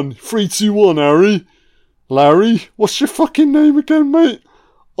 2-1. 3-2-1, Harry. Larry, what's your fucking name again, mate?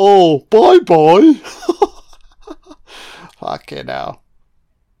 Oh, bye-bye. Fucking hell.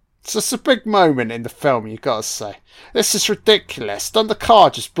 It's just a big moment in the film, you gotta say. This is ridiculous. Doesn't the car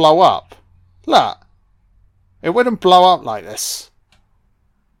just blow up? Look. It wouldn't blow up like this.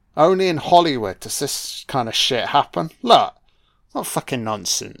 Only in Hollywood does this kind of shit happen. Look. Not fucking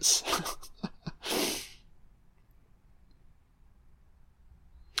nonsense.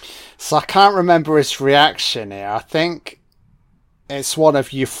 So I can't remember his reaction here. I think it's one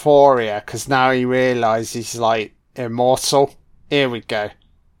of euphoria, because now he realises he's like immortal. Here we go.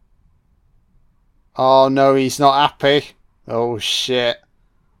 Oh no, he's not happy. Oh shit.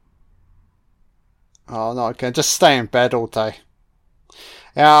 Oh, not again. Just stay in bed all day.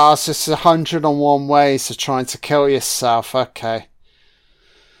 Yeah, it's just 101 ways of trying to kill yourself. Okay.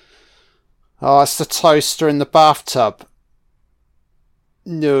 Oh, it's the toaster in the bathtub.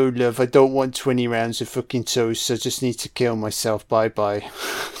 No, love, I don't want 20 rounds of fucking toast. I just need to kill myself. Bye-bye.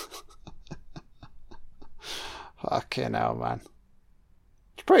 Fucking hell, man.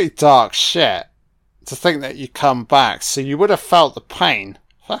 It's pretty dark shit to think that you come back. So you would have felt the pain.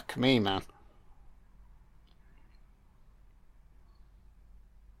 Fuck me, man.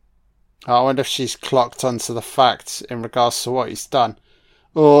 I wonder if she's clocked onto the facts in regards to what he's done.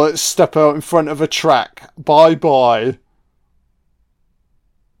 Oh, let's step out in front of a track. Bye-bye.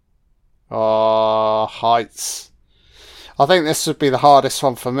 Oh, heights. I think this would be the hardest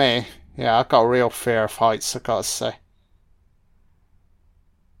one for me. Yeah, I've got a real fear of heights, I've got to say.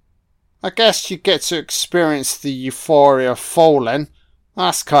 I guess you get to experience the euphoria of falling.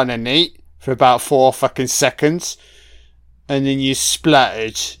 That's kind of neat. For about 4 fucking seconds. And then you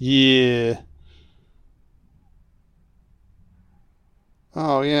splattered. Yeah.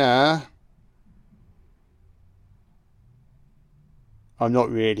 Oh, yeah. I'm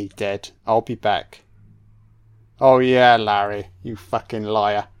not really dead. I'll be back. Oh, yeah, Larry. You fucking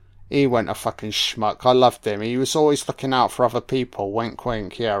liar. He went a fucking schmuck. I loved him. He was always looking out for other people. Wink,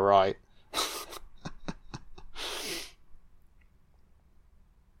 wink. Yeah, right.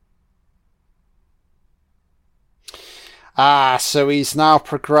 Ah, so he's now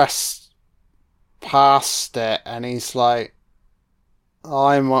progressed past it, and he's like,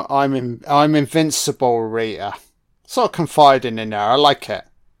 I'm invincible, Rita. Sort of confiding in her. I like it.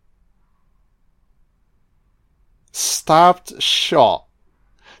 Stabbed, shot.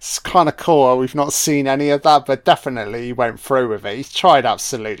 It's kind of cool. We've not seen any of that, but definitely he went through with it. He's tried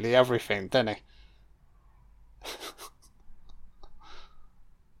absolutely everything, didn't he?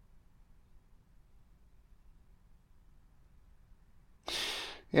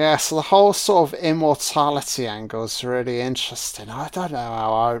 Yeah, so the whole sort of immortality angle is really interesting. I don't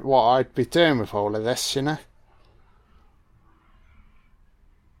know what I'd be doing with all of this, you know?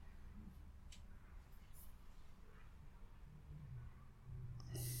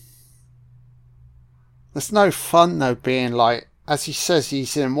 There's no fun though being like, as he says,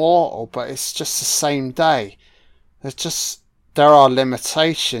 he's immortal, but it's just the same day. There are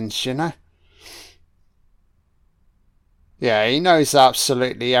limitations, you know? Yeah, he knows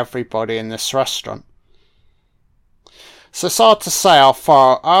absolutely everybody in this restaurant. So it's hard to say how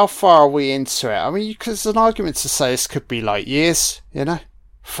far are we into it. I mean, there's an argument to say this could be like years, you know?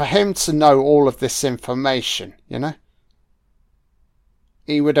 For him to know all of this information, you know?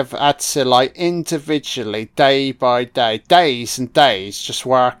 He would have had to, like, individually, day by day, days and days, just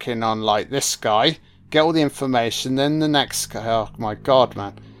working on, like, this guy, get all the information, then the next guy. Oh, my God,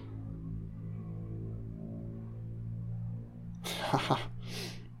 man.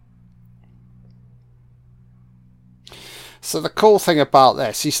 So the cool thing about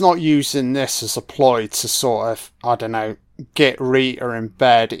this, he's not using this as a ploy to sort of, I don't know, get Rita in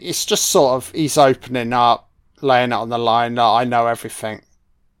bed. It's just sort of, he's opening up, laying it on the line, that I know everything.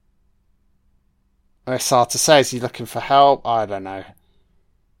 It's hard to say. Is he looking for help? I don't know.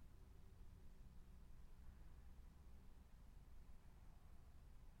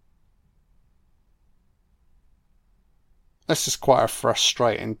 This is quite a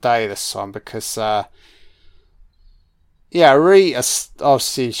frustrating day, this one, because, yeah, Rita,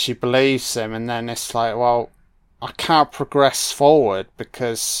 obviously, she believes him, and then it's like, well, I can't progress forward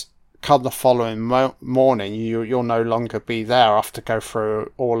because come the following morning, you'll no longer be there. I have to go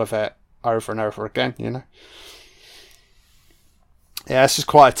through all of it over and over again, you know? Yeah, this is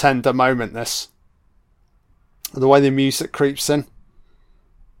quite a tender moment, this. The way the music creeps in.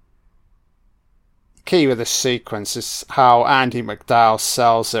 Key with this sequence is how Andie MacDowell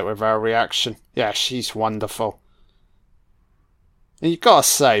sells it with her reaction. Yeah, she's wonderful. And you've got to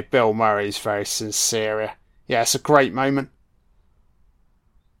say, Bill Murray's very sincere. Yeah, it's a great moment.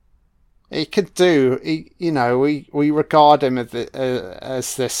 He could do, we regard him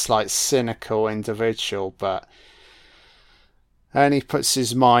as this, like, cynical individual, but and he puts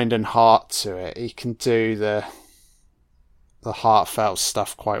his mind and heart to it. He can do the heartfelt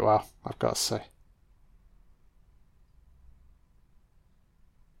stuff quite well, I've got to say.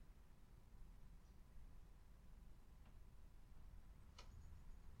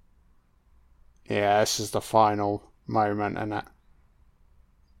 Yeah, this is the final moment, isn't it?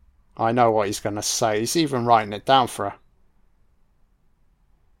 I know what he's going to say. He's even writing it down for her.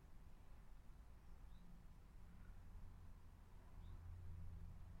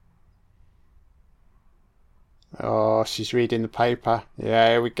 Oh, she's reading the paper. Yeah,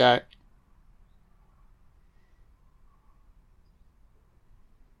 here we go.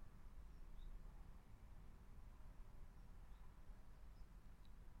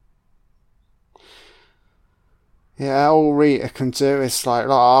 Yeah, all Rita can do is like,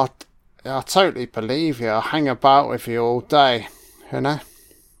 oh, I totally believe you. I'll hang about with you all day, you know?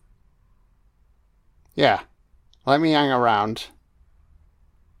 Yeah, let me hang around.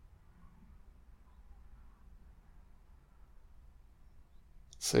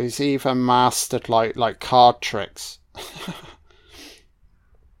 So he's even mastered like card tricks.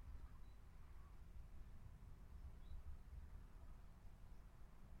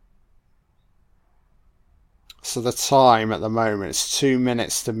 So the time at the moment is 2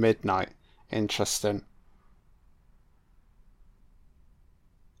 minutes to midnight. Interesting.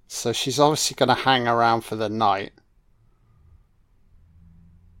 So she's obviously going to hang around for the night.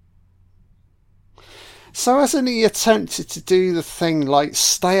 So hasn't he attempted to do the thing like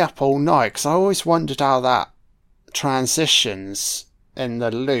stay up all night? Because I always wondered how that transitions in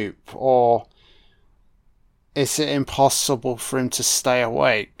the loop. Or is it impossible for him to stay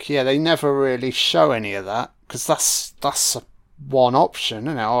awake? Yeah, they never really show any of that. Because that's one option,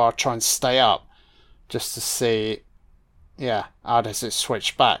 isn't it? Or I'll try and stay up just to see, yeah, how does it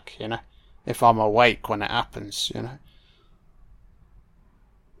switch back, you know? If I'm awake when it happens, you know?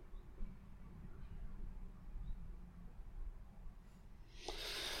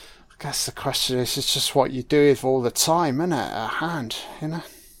 I guess the question is, it's just what you do with all the time, isn't it, at hand, you know?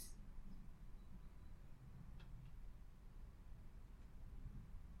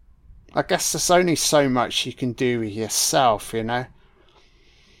 I guess there's only so much you can do with yourself, you know?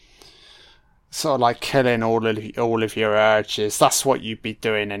 Sort of like killing all of your urges. That's what you'd be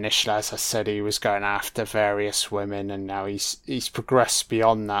doing initially. As I said, he was going after various women, and now he's progressed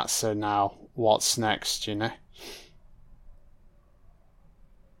beyond that. So now, what's next? You know?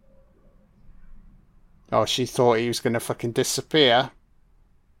 Oh, she thought he was going to fucking disappear.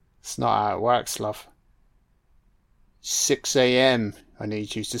 It's not how it works, love. 6 a.m. I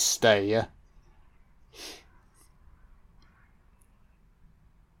need you to stay, yeah?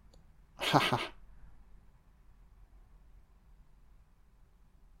 Haha.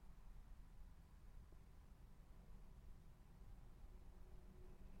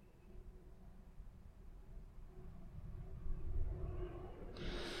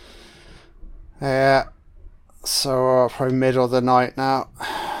 Yeah. So probably middle of the night now.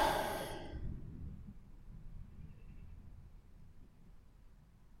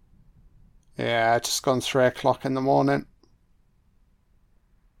 Yeah, just gone 3 o'clock in the morning.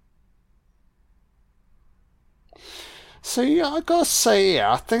 So yeah, I gotta say,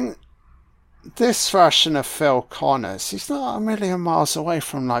 yeah, I think this version of Phil Connors, he's not a million miles away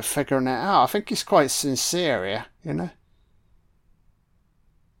from like figuring it out. I think he's quite sincere here, you know.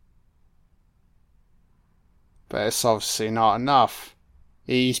 But it's obviously not enough.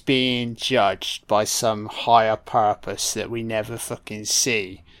 He's being judged by some higher purpose that we never fucking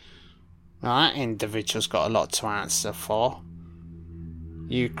see. Now, that individual's got a lot to answer for.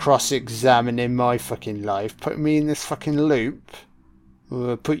 You cross-examining my fucking life, put me in this fucking loop.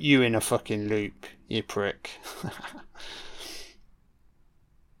 We'll put you in a fucking loop, you prick.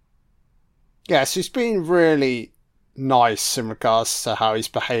 Yeah, so he's being really nice in regards to how he's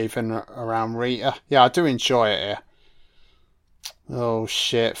behaving around Rita. Yeah, I do enjoy it here. Oh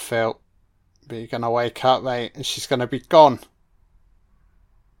shit, Phil. But you're gonna wake up, mate, and she's gonna be gone.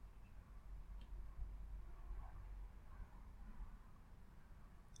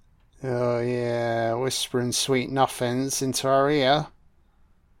 Oh yeah, whispering sweet nothings into her ear.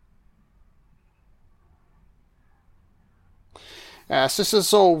 Yes, this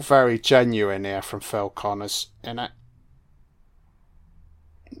is all very genuine here from Phil Connors, innit?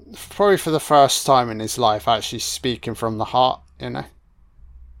 Probably for the first time in his life actually speaking from the heart, you know?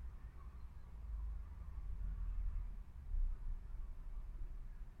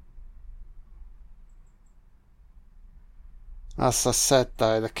 As I said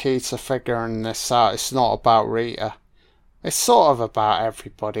though, the key to figuring this out is not about Rita. It's sort of about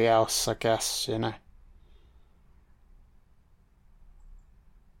everybody else, I guess, you know?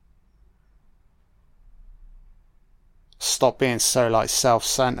 Stop being so like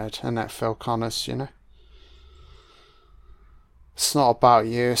self-centered, innit, Phil Connors, you know? It's not about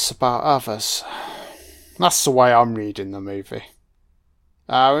you, it's about others. That's the way I'm reading the movie.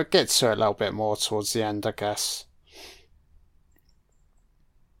 We'll get to it a little bit more towards the end, I guess.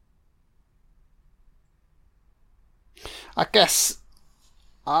 I guess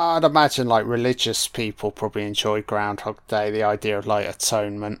I'd imagine like religious people probably enjoy Groundhog Day, the idea of like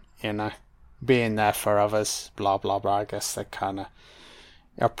atonement, you know, being there for others, blah blah blah. I guess they kind of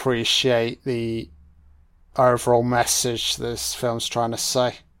appreciate the overall message this film's trying to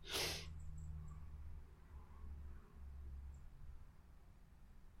say.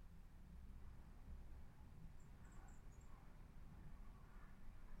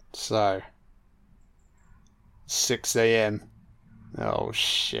 So 6 a.m. Oh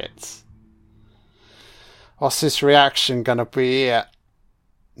shit. What's his reaction gonna be here?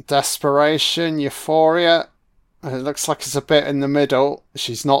 Desperation? Euphoria? It looks like it's a bit in the middle.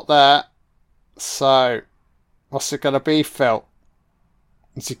 She's not there. So, what's it gonna be, Phil?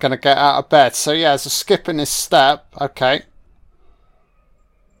 Is he gonna get out of bed? So yeah, there's a skip in his step. Okay.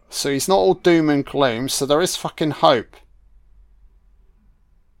 So he's not all doom and gloom, so there is fucking hope.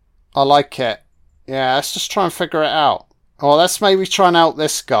 I like it. Yeah, let's just try and figure it out. Oh, let's maybe try and out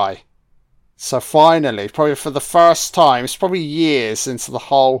this guy. So finally, probably for the first time, it's probably years into the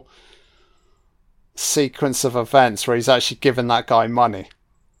whole sequence of events where he's actually giving that guy money.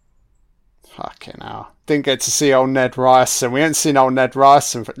 Fucking hell. Didn't get to see old Ned Ryerson. We haven't seen old Ned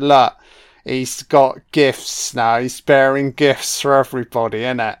Ryerson, but look, he's got gifts now. He's bearing gifts for everybody,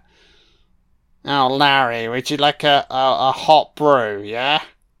 innit? Oh, Larry, would you like a hot brew, yeah?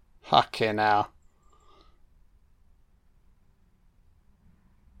 Fucking hell.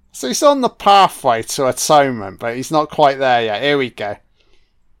 So he's on the pathway to atonement, but he's not quite there yet. Here we go.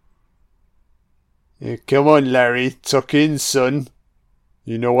 Yeah, come on, Larry. Tuck in, son.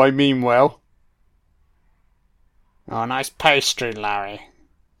 You know I mean well. Oh, nice pastry, Larry.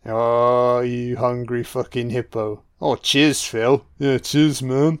 Oh, you hungry fucking hippo. Oh, cheers, Phil. Yeah, cheers,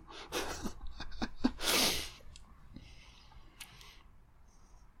 man.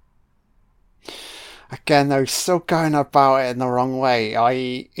 Again, though, he's still going about it in the wrong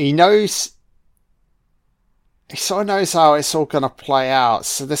way. He knows... He sort of knows how it's all going to play out.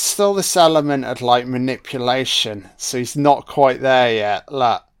 So there's still this element of, like, manipulation. So he's not quite there yet.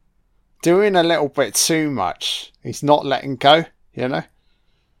 Look. Doing a little bit too much. He's not letting go, you know?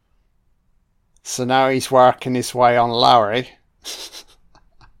 So now he's working his way on Larry.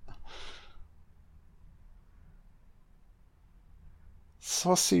 So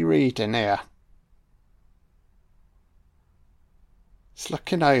what's he reading here? He's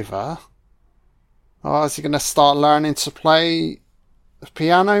looking over. Oh, is he going to start learning to play the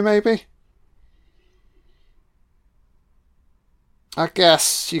piano, maybe? I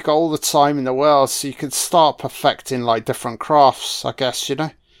guess you got all the time in the world, so you could start perfecting, like, different crafts, I guess, you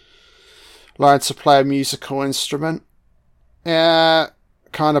know? Learn to play a musical instrument. Yeah,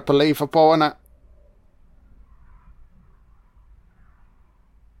 kind of believable, isn't it?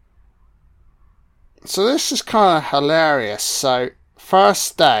 So this is kind of hilarious. So,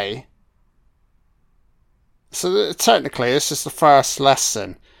 first day. So technically, this is the first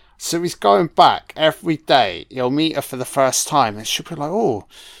lesson. So he's going back every day. He'll meet her for the first time, and she'll be like, "Oh,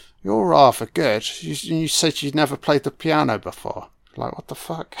 you're rather good. You said you'd never played the piano before." Like, what the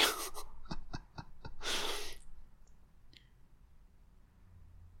fuck?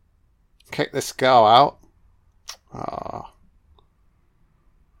 Kick this girl out. Oh.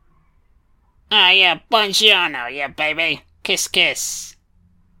 Oh, yeah, buongiorno, yeah, baby. Kiss, kiss.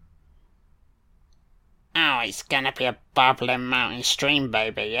 Oh, it's gonna be a bubbling mountain stream,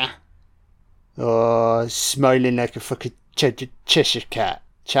 baby, yeah? Oh, smiling like a fucking Cheshire cat.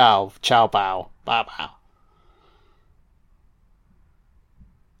 Ciao, ciao, bow, bow, bow.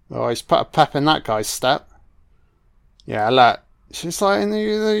 Oh, he's put a pep in that guy's step. Yeah, look. She's like,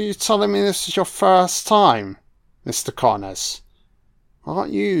 you're telling me this is your first time, Mr. Connors.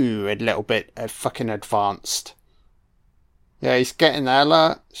 Aren't you a little bit fucking advanced? Yeah, he's getting there,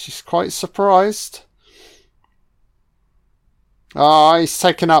 look. She's quite surprised. Oh, he's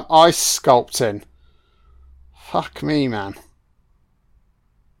taking up ice sculpting. Fuck me, man.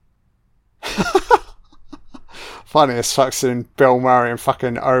 Funny as fuck's in Bill-Murray in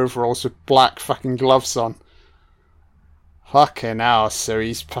fucking overalls with black fucking gloves on. Fucking hell, so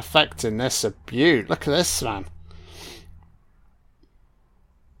he's perfecting this a beaut. Look at this, man.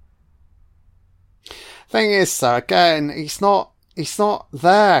 Thing is, though, again, he's not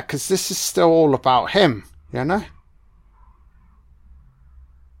there, because this is still all about him, you know?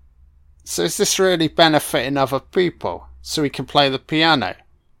 So is this really benefiting other people? So he can play the piano?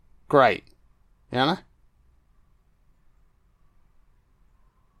 Great. You know?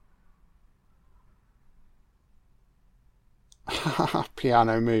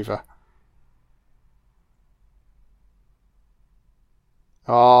 Piano mover.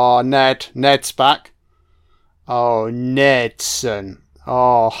 Oh, Ned's back. Oh, Ned, son.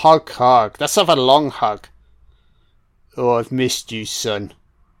 Oh, hug. Let's have a long hug. Oh, I've missed you, son.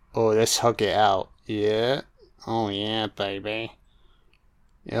 Oh, let's hug it out. Yeah? Oh, yeah, baby.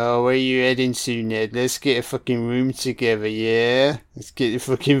 Oh, where you heading to, Ned? Let's get a fucking room together, yeah? Let's get the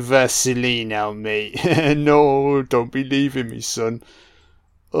fucking Vaseline out, mate. No, don't be leaving me, son.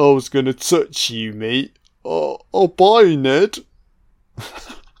 I was gonna touch you, mate. Oh, bye, Ned.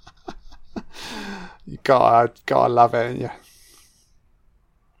 You gotta love it, yeah.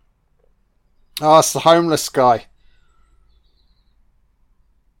 Oh, it's the homeless guy.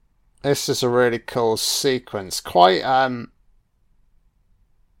 This is a really cool sequence. Quite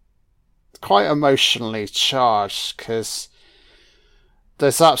emotionally charged, because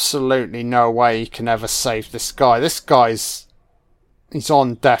there's absolutely no way you can ever save this guy. He's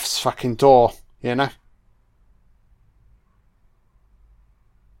on death's fucking door, you know?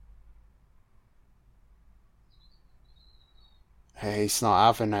 He's not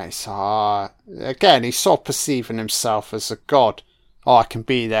having it. Again, he's sort of perceiving himself as a god. Oh, I can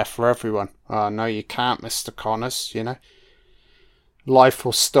be there for everyone. Oh, no, you can't, Mr. Connors, you know? Life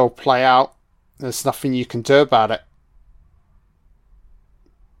will still play out. There's nothing you can do about it.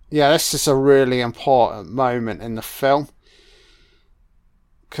 Yeah, this is a really important moment in the film.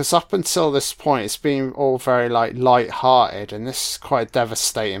 Because up until this point, it's been all very, light-hearted, and this is quite a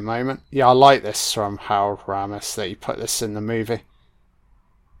devastating moment. Yeah, I like this from Harold Ramis, that he put this in the movie.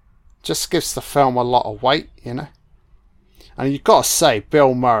 Just gives the film a lot of weight, you know? And you've got to say,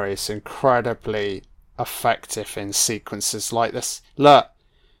 Bill Murray is incredibly effective in sequences like this. Look,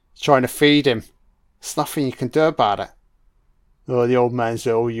 trying to feed him. There's nothing you can do about it. Oh, the old man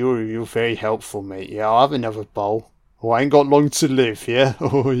said, oh, you're very helpful, mate. Yeah, I'll have another bowl. Oh, I ain't got long to live, yeah?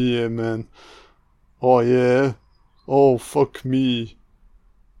 Oh, yeah, man. Oh, yeah? Oh, fuck me.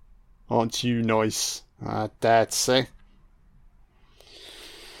 Aren't you nice? Dad, see?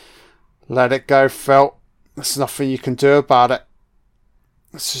 Let it go, Phil. There's nothing you can do about it.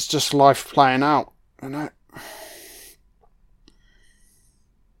 This is just life playing out, you know?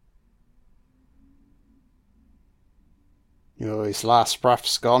 Oh, his last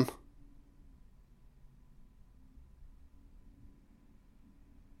breath's gone.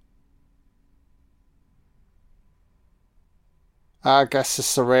 I guess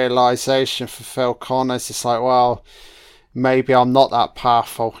it's the realisation for Phil Connors. It's like, well, maybe I'm not that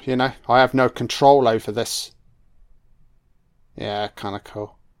powerful, you know? I have no control over this. Yeah, kind of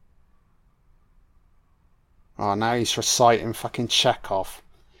cool. Oh, now he's reciting fucking Chekhov.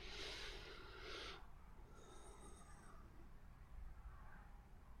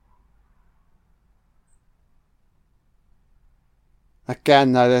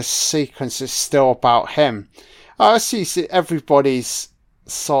 Again, though, this sequence is still about him. I see everybody's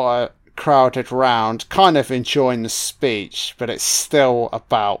sort of crowded round, kind of enjoying the speech, but it's still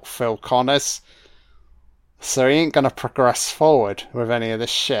about Phil Connors. So he ain't going to progress forward with any of this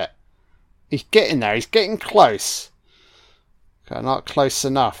shit. He's getting there. He's getting close. Okay, not close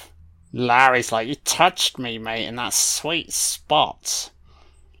enough. Larry's like, you touched me, mate, in that sweet spot.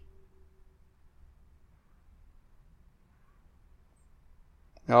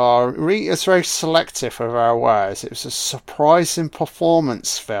 Oh, Rita's very selective with her words. It was a surprising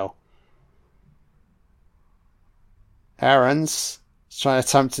performance, Phil. Aaron's trying to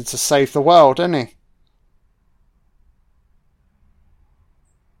attempt to save the world, isn't he?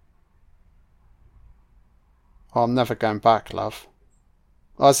 Oh, I'm never going back, love.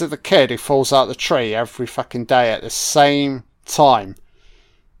 Oh, is it the kid who falls out the tree every fucking day at the same time?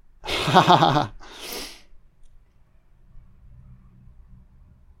 Ha ha ha.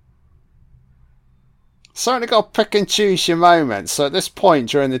 Certainly got to pick and choose your moments. So at this point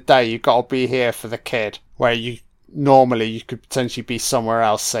during the day, you've got to be here for the kid, where you could potentially be somewhere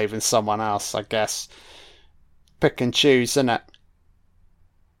else saving someone else, I guess. Pick and choose, innit?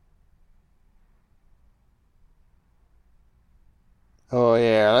 Oh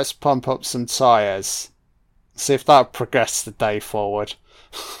yeah, let's pump up some tyres. See if that'll progress the day forward.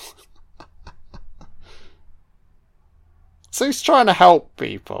 So he's trying to help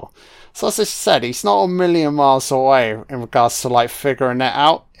people. So as I said, he's not a million miles away in regards to like figuring it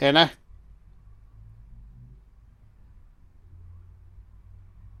out, you know?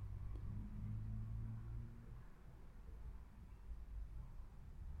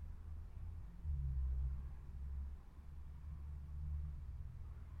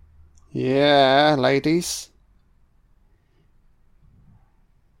 Yeah, ladies.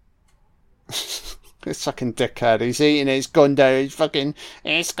 This fucking dickhead, he's eating his gun down,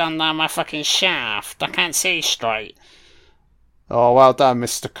 It's gone down my fucking shaft. I can't see straight. Oh, well done,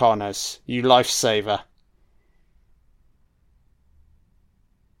 Mr. Connors. You lifesaver.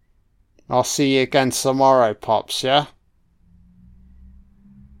 I'll see you again tomorrow, Pops, yeah?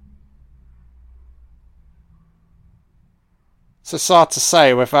 So it's hard to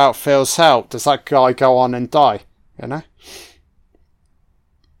say without Phil's help. Does that guy go on and die? You know?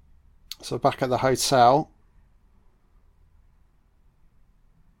 So back at the hotel.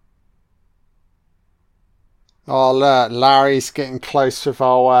 Oh look, Larry's getting close with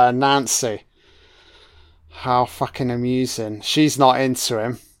old Nancy. How fucking amusing. She's not into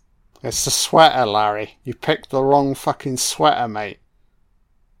him. It's the sweater, Larry. You picked the wrong fucking sweater, mate.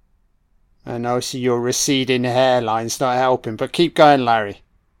 And also your receding hairline's not helping. But keep going, Larry.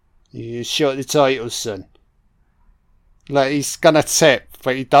 You shot the title, son. Look, he's gonna tip,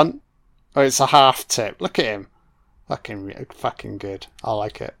 but he don't. Oh, it's a half tip. Look at him. Fucking good. I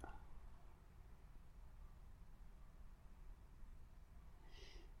like it.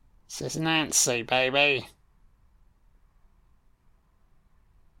 This is Nancy, baby.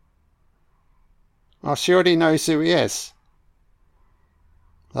 Oh, she already knows who he is.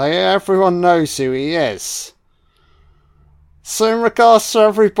 Like, everyone knows who he is. So in regards to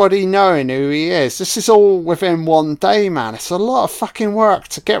everybody knowing who he is, this is all within one day, man. It's a lot of fucking work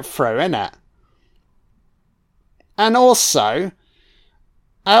to get through, innit? And also,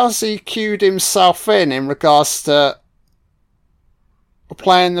 how's he cued himself in regards to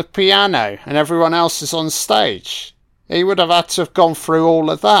playing the piano and everyone else is on stage? He would have had to have gone through all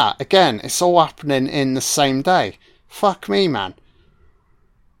of that. Again, it's all happening in the same day. Fuck me, man.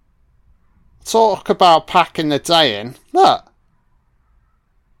 Talk about packing the day in. Look.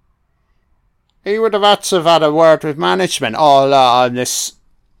 He would have had to have had a word with management. Oh, look, I'm this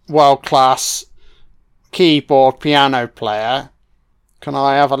world-class keyboard piano player. Can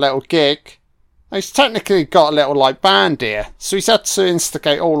I have a little gig? He's technically got a little, like, band here. So he's had to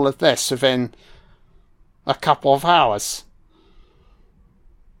instigate all of this within a couple of hours.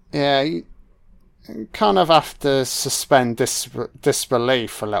 Yeah, you kind of have to suspend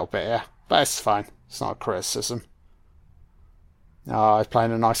disbelief a little bit here. But it's fine. It's not a criticism. Oh, he's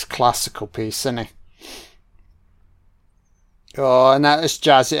playing a nice classical piece, isn't he? Oh, and let's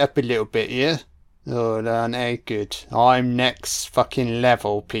jazz it up a little bit here. Oh, aren't they good? I'm next fucking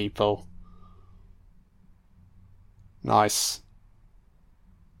level, people. Nice.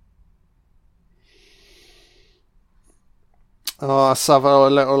 Oh, let's have a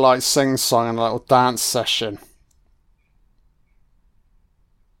little, like, sing-song and a little dance session.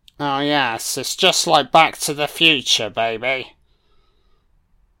 Oh, yes, it's just like Back to the Future, baby.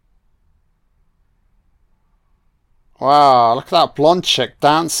 Wow, look at that blonde chick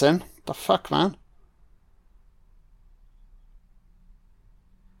dancing. The fuck, man?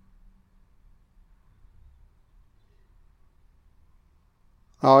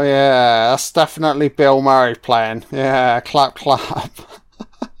 Oh yeah, that's definitely Bill Murray playing. Yeah, clap, clap.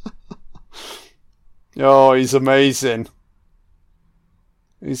 Oh, he's amazing.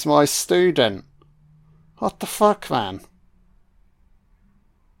 He's my student. What the fuck, man?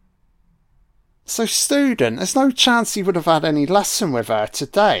 So, student, there's no chance he would have had any lesson with her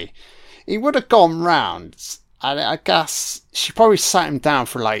today. He would have gone round, and I guess she probably sat him down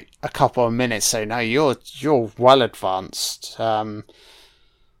for like a couple of minutes saying, no, you're well advanced. I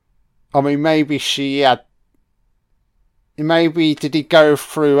mean, maybe she had... Maybe did he go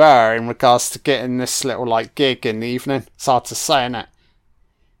through her in regards to getting this little, like, gig in the evening? It's hard to say, innit?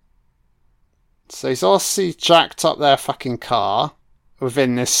 So he's obviously jacked up their fucking car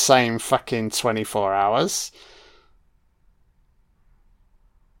within this same fucking 24 hours.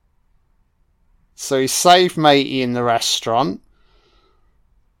 So he saved matey in the restaurant.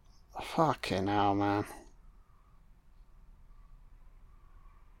 Fucking hell, man.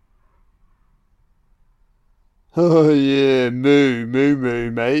 Oh yeah,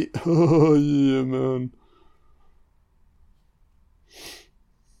 moo, mate. Oh yeah, man.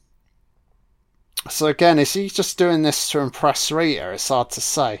 So again, is he just doing this to impress Rita? It's hard to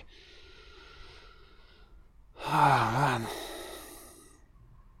say. Oh, man.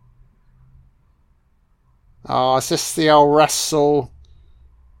 Oh, is this the old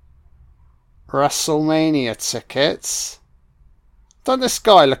WrestleMania tickets? Don't this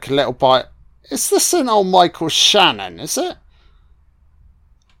guy look a little bit... Is this an old Michael Shannon, is it?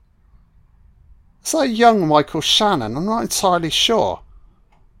 Is that a young Michael Shannon? I'm not entirely sure.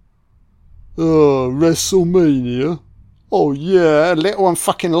 Oh, WrestleMania. Oh yeah, little and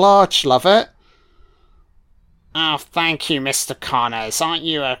fucking large, love it. Oh, thank you, Mr. Connors. Aren't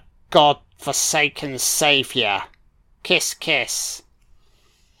you a god-forsaken saviour? Kiss, kiss.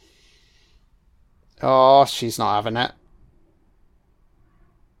 Oh, she's not having it.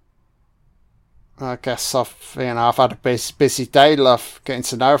 I guess I've had a busy day, love, getting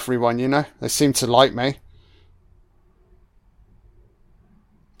to know everyone, They seem to like me.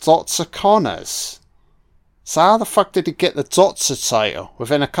 Dr. Connors. So how the fuck did he get the Doctor title?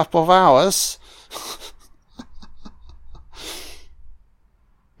 Within a couple of hours?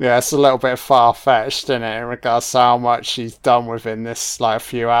 Yeah, it's a little bit far-fetched, isn't it, in regards to how much he's done within this, a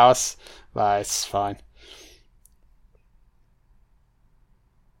few hours. But it's fine.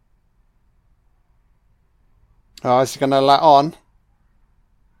 Oh, is he going to let on?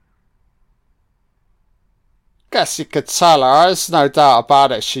 Guess you could tell her. There's no doubt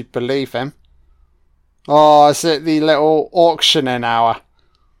about it. She'd believe him. Oh, is it the little auctioning hour?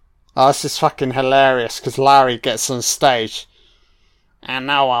 Oh, this is fucking hilarious because Larry gets on stage. And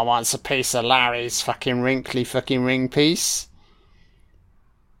no one wants a piece of Larry's fucking wrinkly fucking ring piece.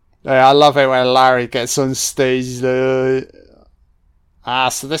 Yeah, I love it when Larry gets on stage. So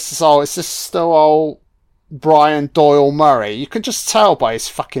this is all. Is this still old Brian Doyle-Murray? You can just tell by his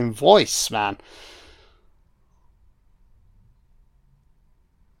fucking voice, man.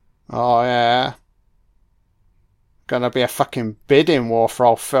 Oh, yeah. Gonna be a fucking bidding war for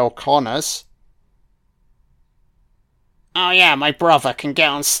old Phil Connors. Oh, yeah, my brother can get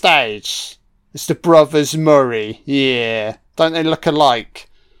on stage. It's the brothers Murray. Yeah. Don't they look alike?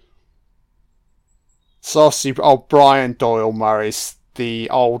 It's obviously old Brian Doyle-Murray's the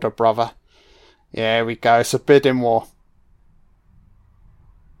older brother. Yeah, here we go. It's a bidding war.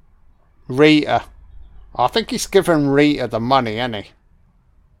 Rita. I think he's given Rita the money, isn't he?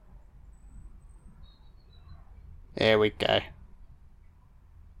 Here we go.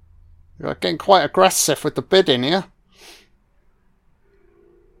 You're getting quite aggressive with the bidding here.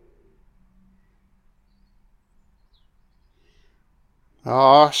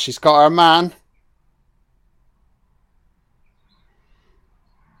 Oh, she's got her man.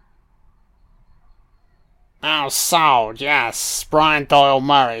 Oh, sold, yes. Brian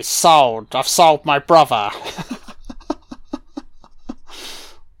Doyle-Murray, sold. I've sold my brother.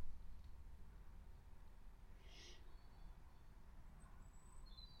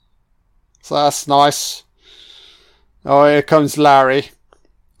 So that's nice. Oh, here comes Larry.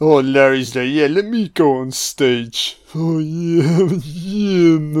 Oh, Larry's there. Yeah, let me go on stage. Oh, yeah,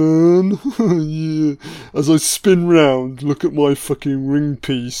 yeah, man. Yeah. As I spin round, look at my fucking ring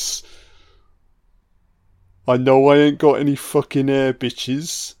piece. I know I ain't got any fucking hair,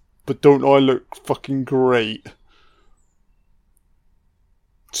 bitches. But don't I look fucking great?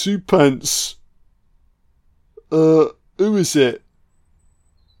 2 pence. Who is it?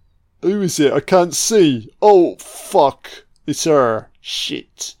 Who is it? I can't see. Oh, fuck. It's her.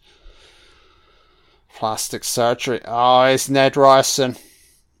 Shit. Plastic surgery. Oh, it's Ned Ryerson.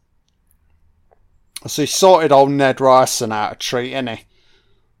 So he sorted old Ned Ryerson out a treat, innit he?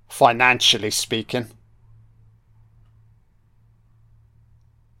 Financially speaking.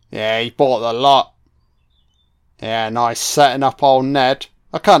 Yeah, he bought the lot. Yeah, nice. Setting up old Ned.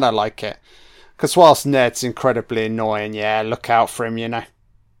 I kind of like it. Because whilst Ned's incredibly annoying, yeah, look out for him,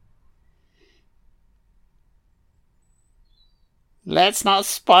 Let's not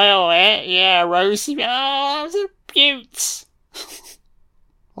spoil it. Yeah, Rosie. Oh, it's a beaut.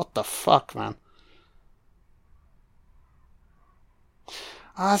 What the fuck, man?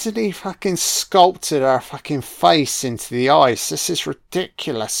 Hasn't he fucking sculpted her fucking face into the ice? This is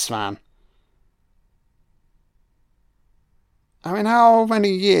ridiculous, man. I mean, how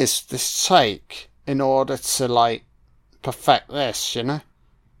many years did this take in order to, perfect this,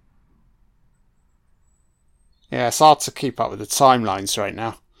 Yeah, it's hard to keep up with the timelines right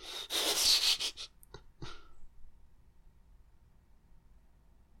now.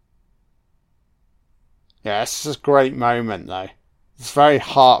 Yeah, this is a great moment, though. It's very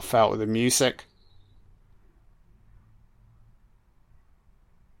heartfelt with the music.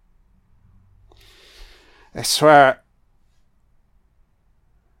 I swear.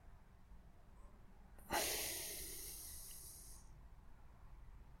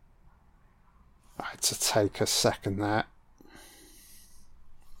 I had to take a second there.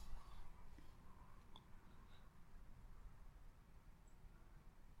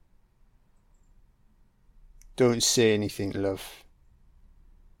 Don't say anything, love.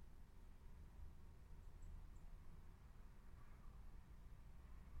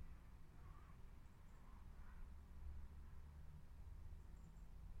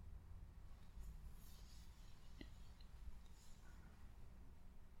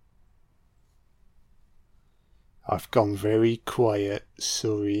 I've gone very quiet,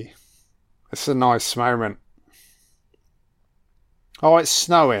 sorry. It's a nice moment. Oh, it's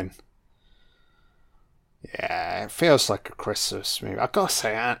snowing. Yeah, it feels like a Christmas movie. I gotta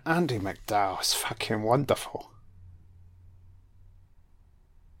say, Andie MacDowell is fucking wonderful.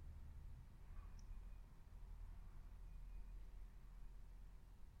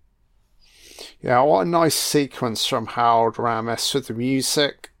 Yeah, what a nice sequence from Harold Ramis with the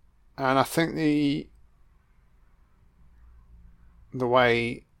music, and I think the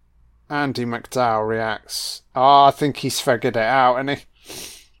way Andie MacDowell reacts. Oh, I think he's figured it out, hasn't he?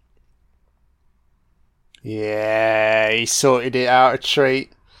 Yeah, he sorted it out a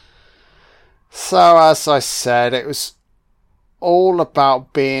treat. So, as I said, it was all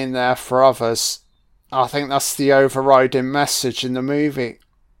about being there for others. I think that's the overriding message in the movie.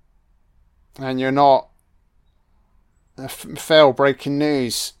 And you're not... Phil, breaking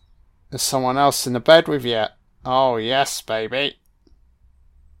news. There's someone else in the bed with you. Oh, yes, baby.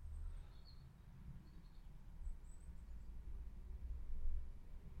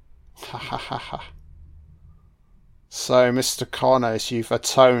 Ha ha ha ha. So, Mr. Connors, you've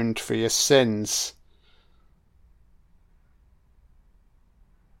atoned for your sins.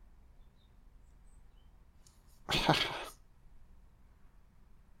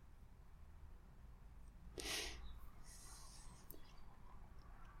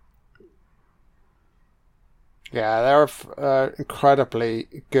 Yeah, they're an incredibly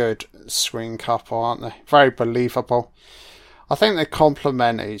good swing couple, aren't they? Very believable. I think they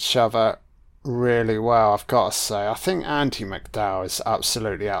complement each other really well, I've got to say. I think Andie MacDowell is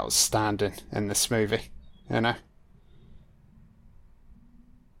absolutely outstanding in this movie, you know?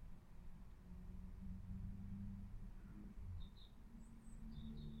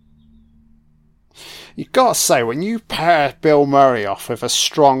 You've got to say, when you pair Bill Murray off with a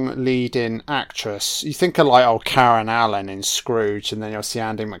strong leading actress, you think of like old Karen Allen in Scrooge, and then you'll see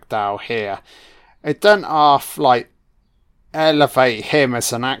Andie MacDowell here. It doesn't half like elevate him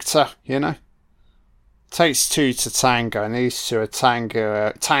as an actor, you know? Takes two to tango, and these two are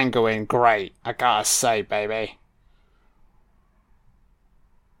tangoing great, I gotta say, baby.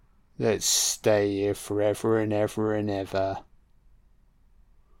 Let's stay here forever and ever and ever.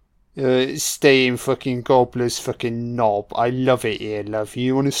 Stay in fucking Gobbler's fucking knob. I love it here, love.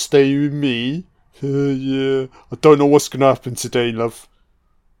 You wanna stay with me? Yeah. I don't know what's gonna happen today, love.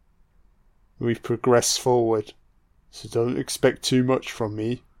 We've progressed forward, so don't expect too much from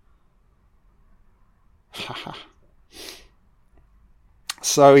me.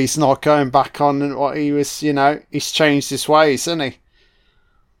 So he's not going back on what he was, you know, he's changed his ways, isn't he?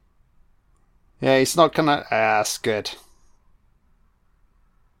 Yeah, he's not gonna... that's good.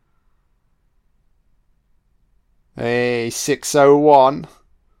 Hey, 601.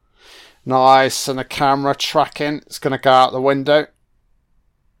 Nice, and the camera tracking. It's gonna go out the window.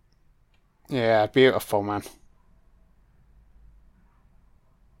 Yeah, beautiful, man.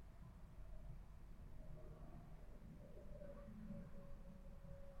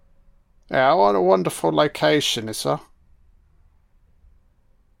 Yeah, what a wonderful location, is that?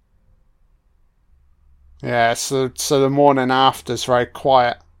 Yeah, so the morning after is very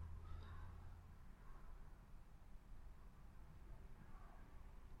quiet.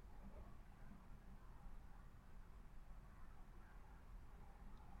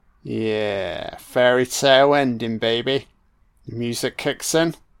 Yeah, fairy tale ending, baby. The music kicks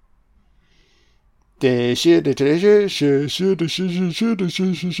in.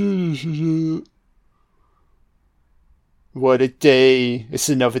 What a day. It's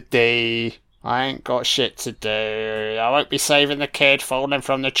another day. I ain't got shit to do. I won't be saving the kid falling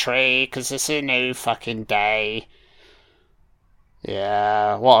from the tree because it's a new fucking day.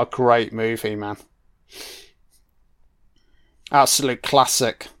 Yeah, what a great movie, man. Absolute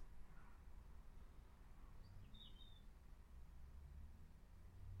classic.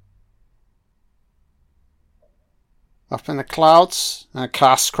 Up in the clouds, and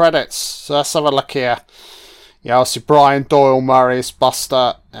cast credits. So let's have a look here. Yeah, obviously Brian Doyle-Murray is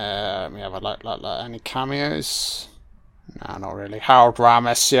Buster. We have a look, any cameos? No, not really. Harold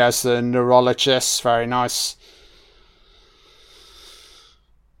Ramis, yeah, as the neurologist. Very nice.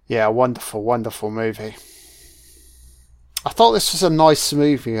 Yeah, wonderful, wonderful movie. I thought this was a nice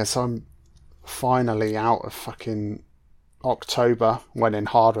movie as I'm finally out of fucking October, went in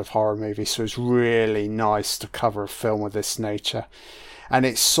hard with horror movies, so it's really nice to cover a film of this nature. And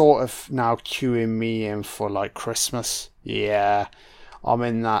it's sort of now queuing me in for like Christmas. Yeah, I'm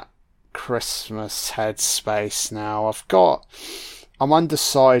in that Christmas headspace now. I'm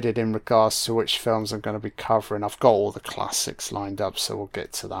undecided in regards to which films I'm going to be covering. I've got all the classics lined up, so we'll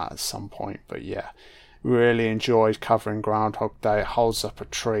get to that at some point. But yeah, really enjoyed covering Groundhog Day. It holds up a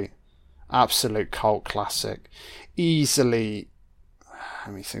treat. Absolute cult classic. Easily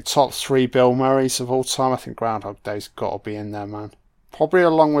Let me think. Top 3 Bill Murrays of all time. I think Groundhog Day's got to be in there, man. Probably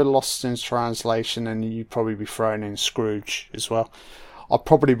along with Lost in Translation, and you'd probably be throwing in Scrooge as well. I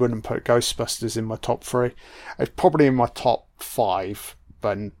probably wouldn't put Ghostbusters in my top 3. It's probably in my top 5,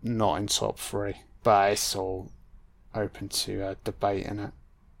 but not in top 3. But it's all open to debate, innit?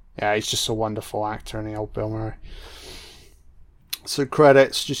 Yeah, he's just a wonderful actor, and the old Bill Murray. So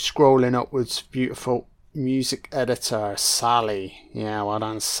credits, just scrolling upwards. Beautiful music editor, Sally. Yeah, well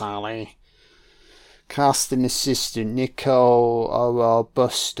done, Sally. Casting assistant, Nicole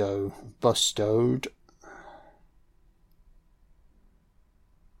Bustode.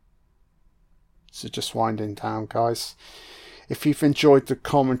 So just winding down, guys. If you've enjoyed the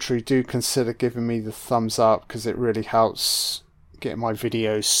commentary, do consider giving me the thumbs up, because it really helps getting my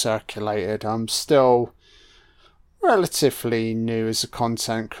videos circulated. I'm still relatively new as a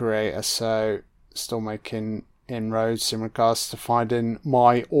content creator, so still making inroads in regards to finding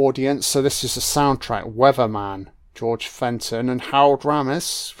my audience. So this is a soundtrack, Weatherman, George Fenton and Harold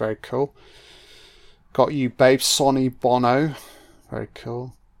Ramis. Very cool. Got You Babe, Sonny Bono. Very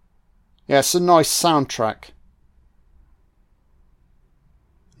cool. Yeah, it's a nice soundtrack.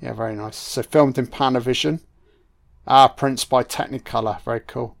 Yeah, very nice. So filmed in Panavision. Prints by Technicolor. Very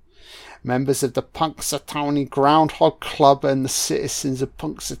cool. Members of the Punxsutawney Groundhog Club and the citizens of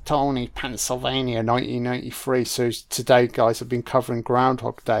Punxsutawney, Pennsylvania, 1993. So today, guys, I've been covering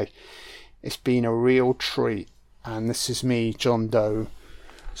Groundhog Day. It's been a real treat. And this is me, John Doe,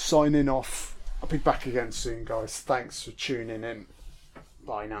 signing off. I'll be back again soon, guys. Thanks for tuning in.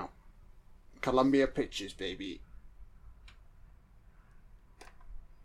 Bye now. Columbia Pictures, baby.